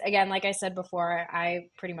always, again, like I said before, I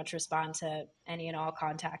pretty much respond to any and all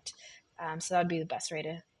contact. So that would be the best way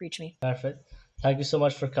to reach me. perfect. Thank you so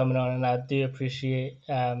much for coming on, and I do appreciate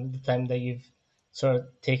the time that you've sort of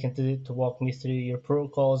taken to walk me through your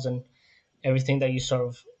protocols and everything that you sort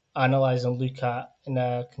of analyze and look at in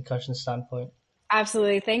a concussion standpoint.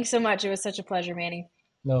 Absolutely. Thanks so much. It was such a pleasure, Manny.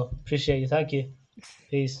 No, appreciate you. Thank you.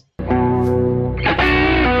 Peace.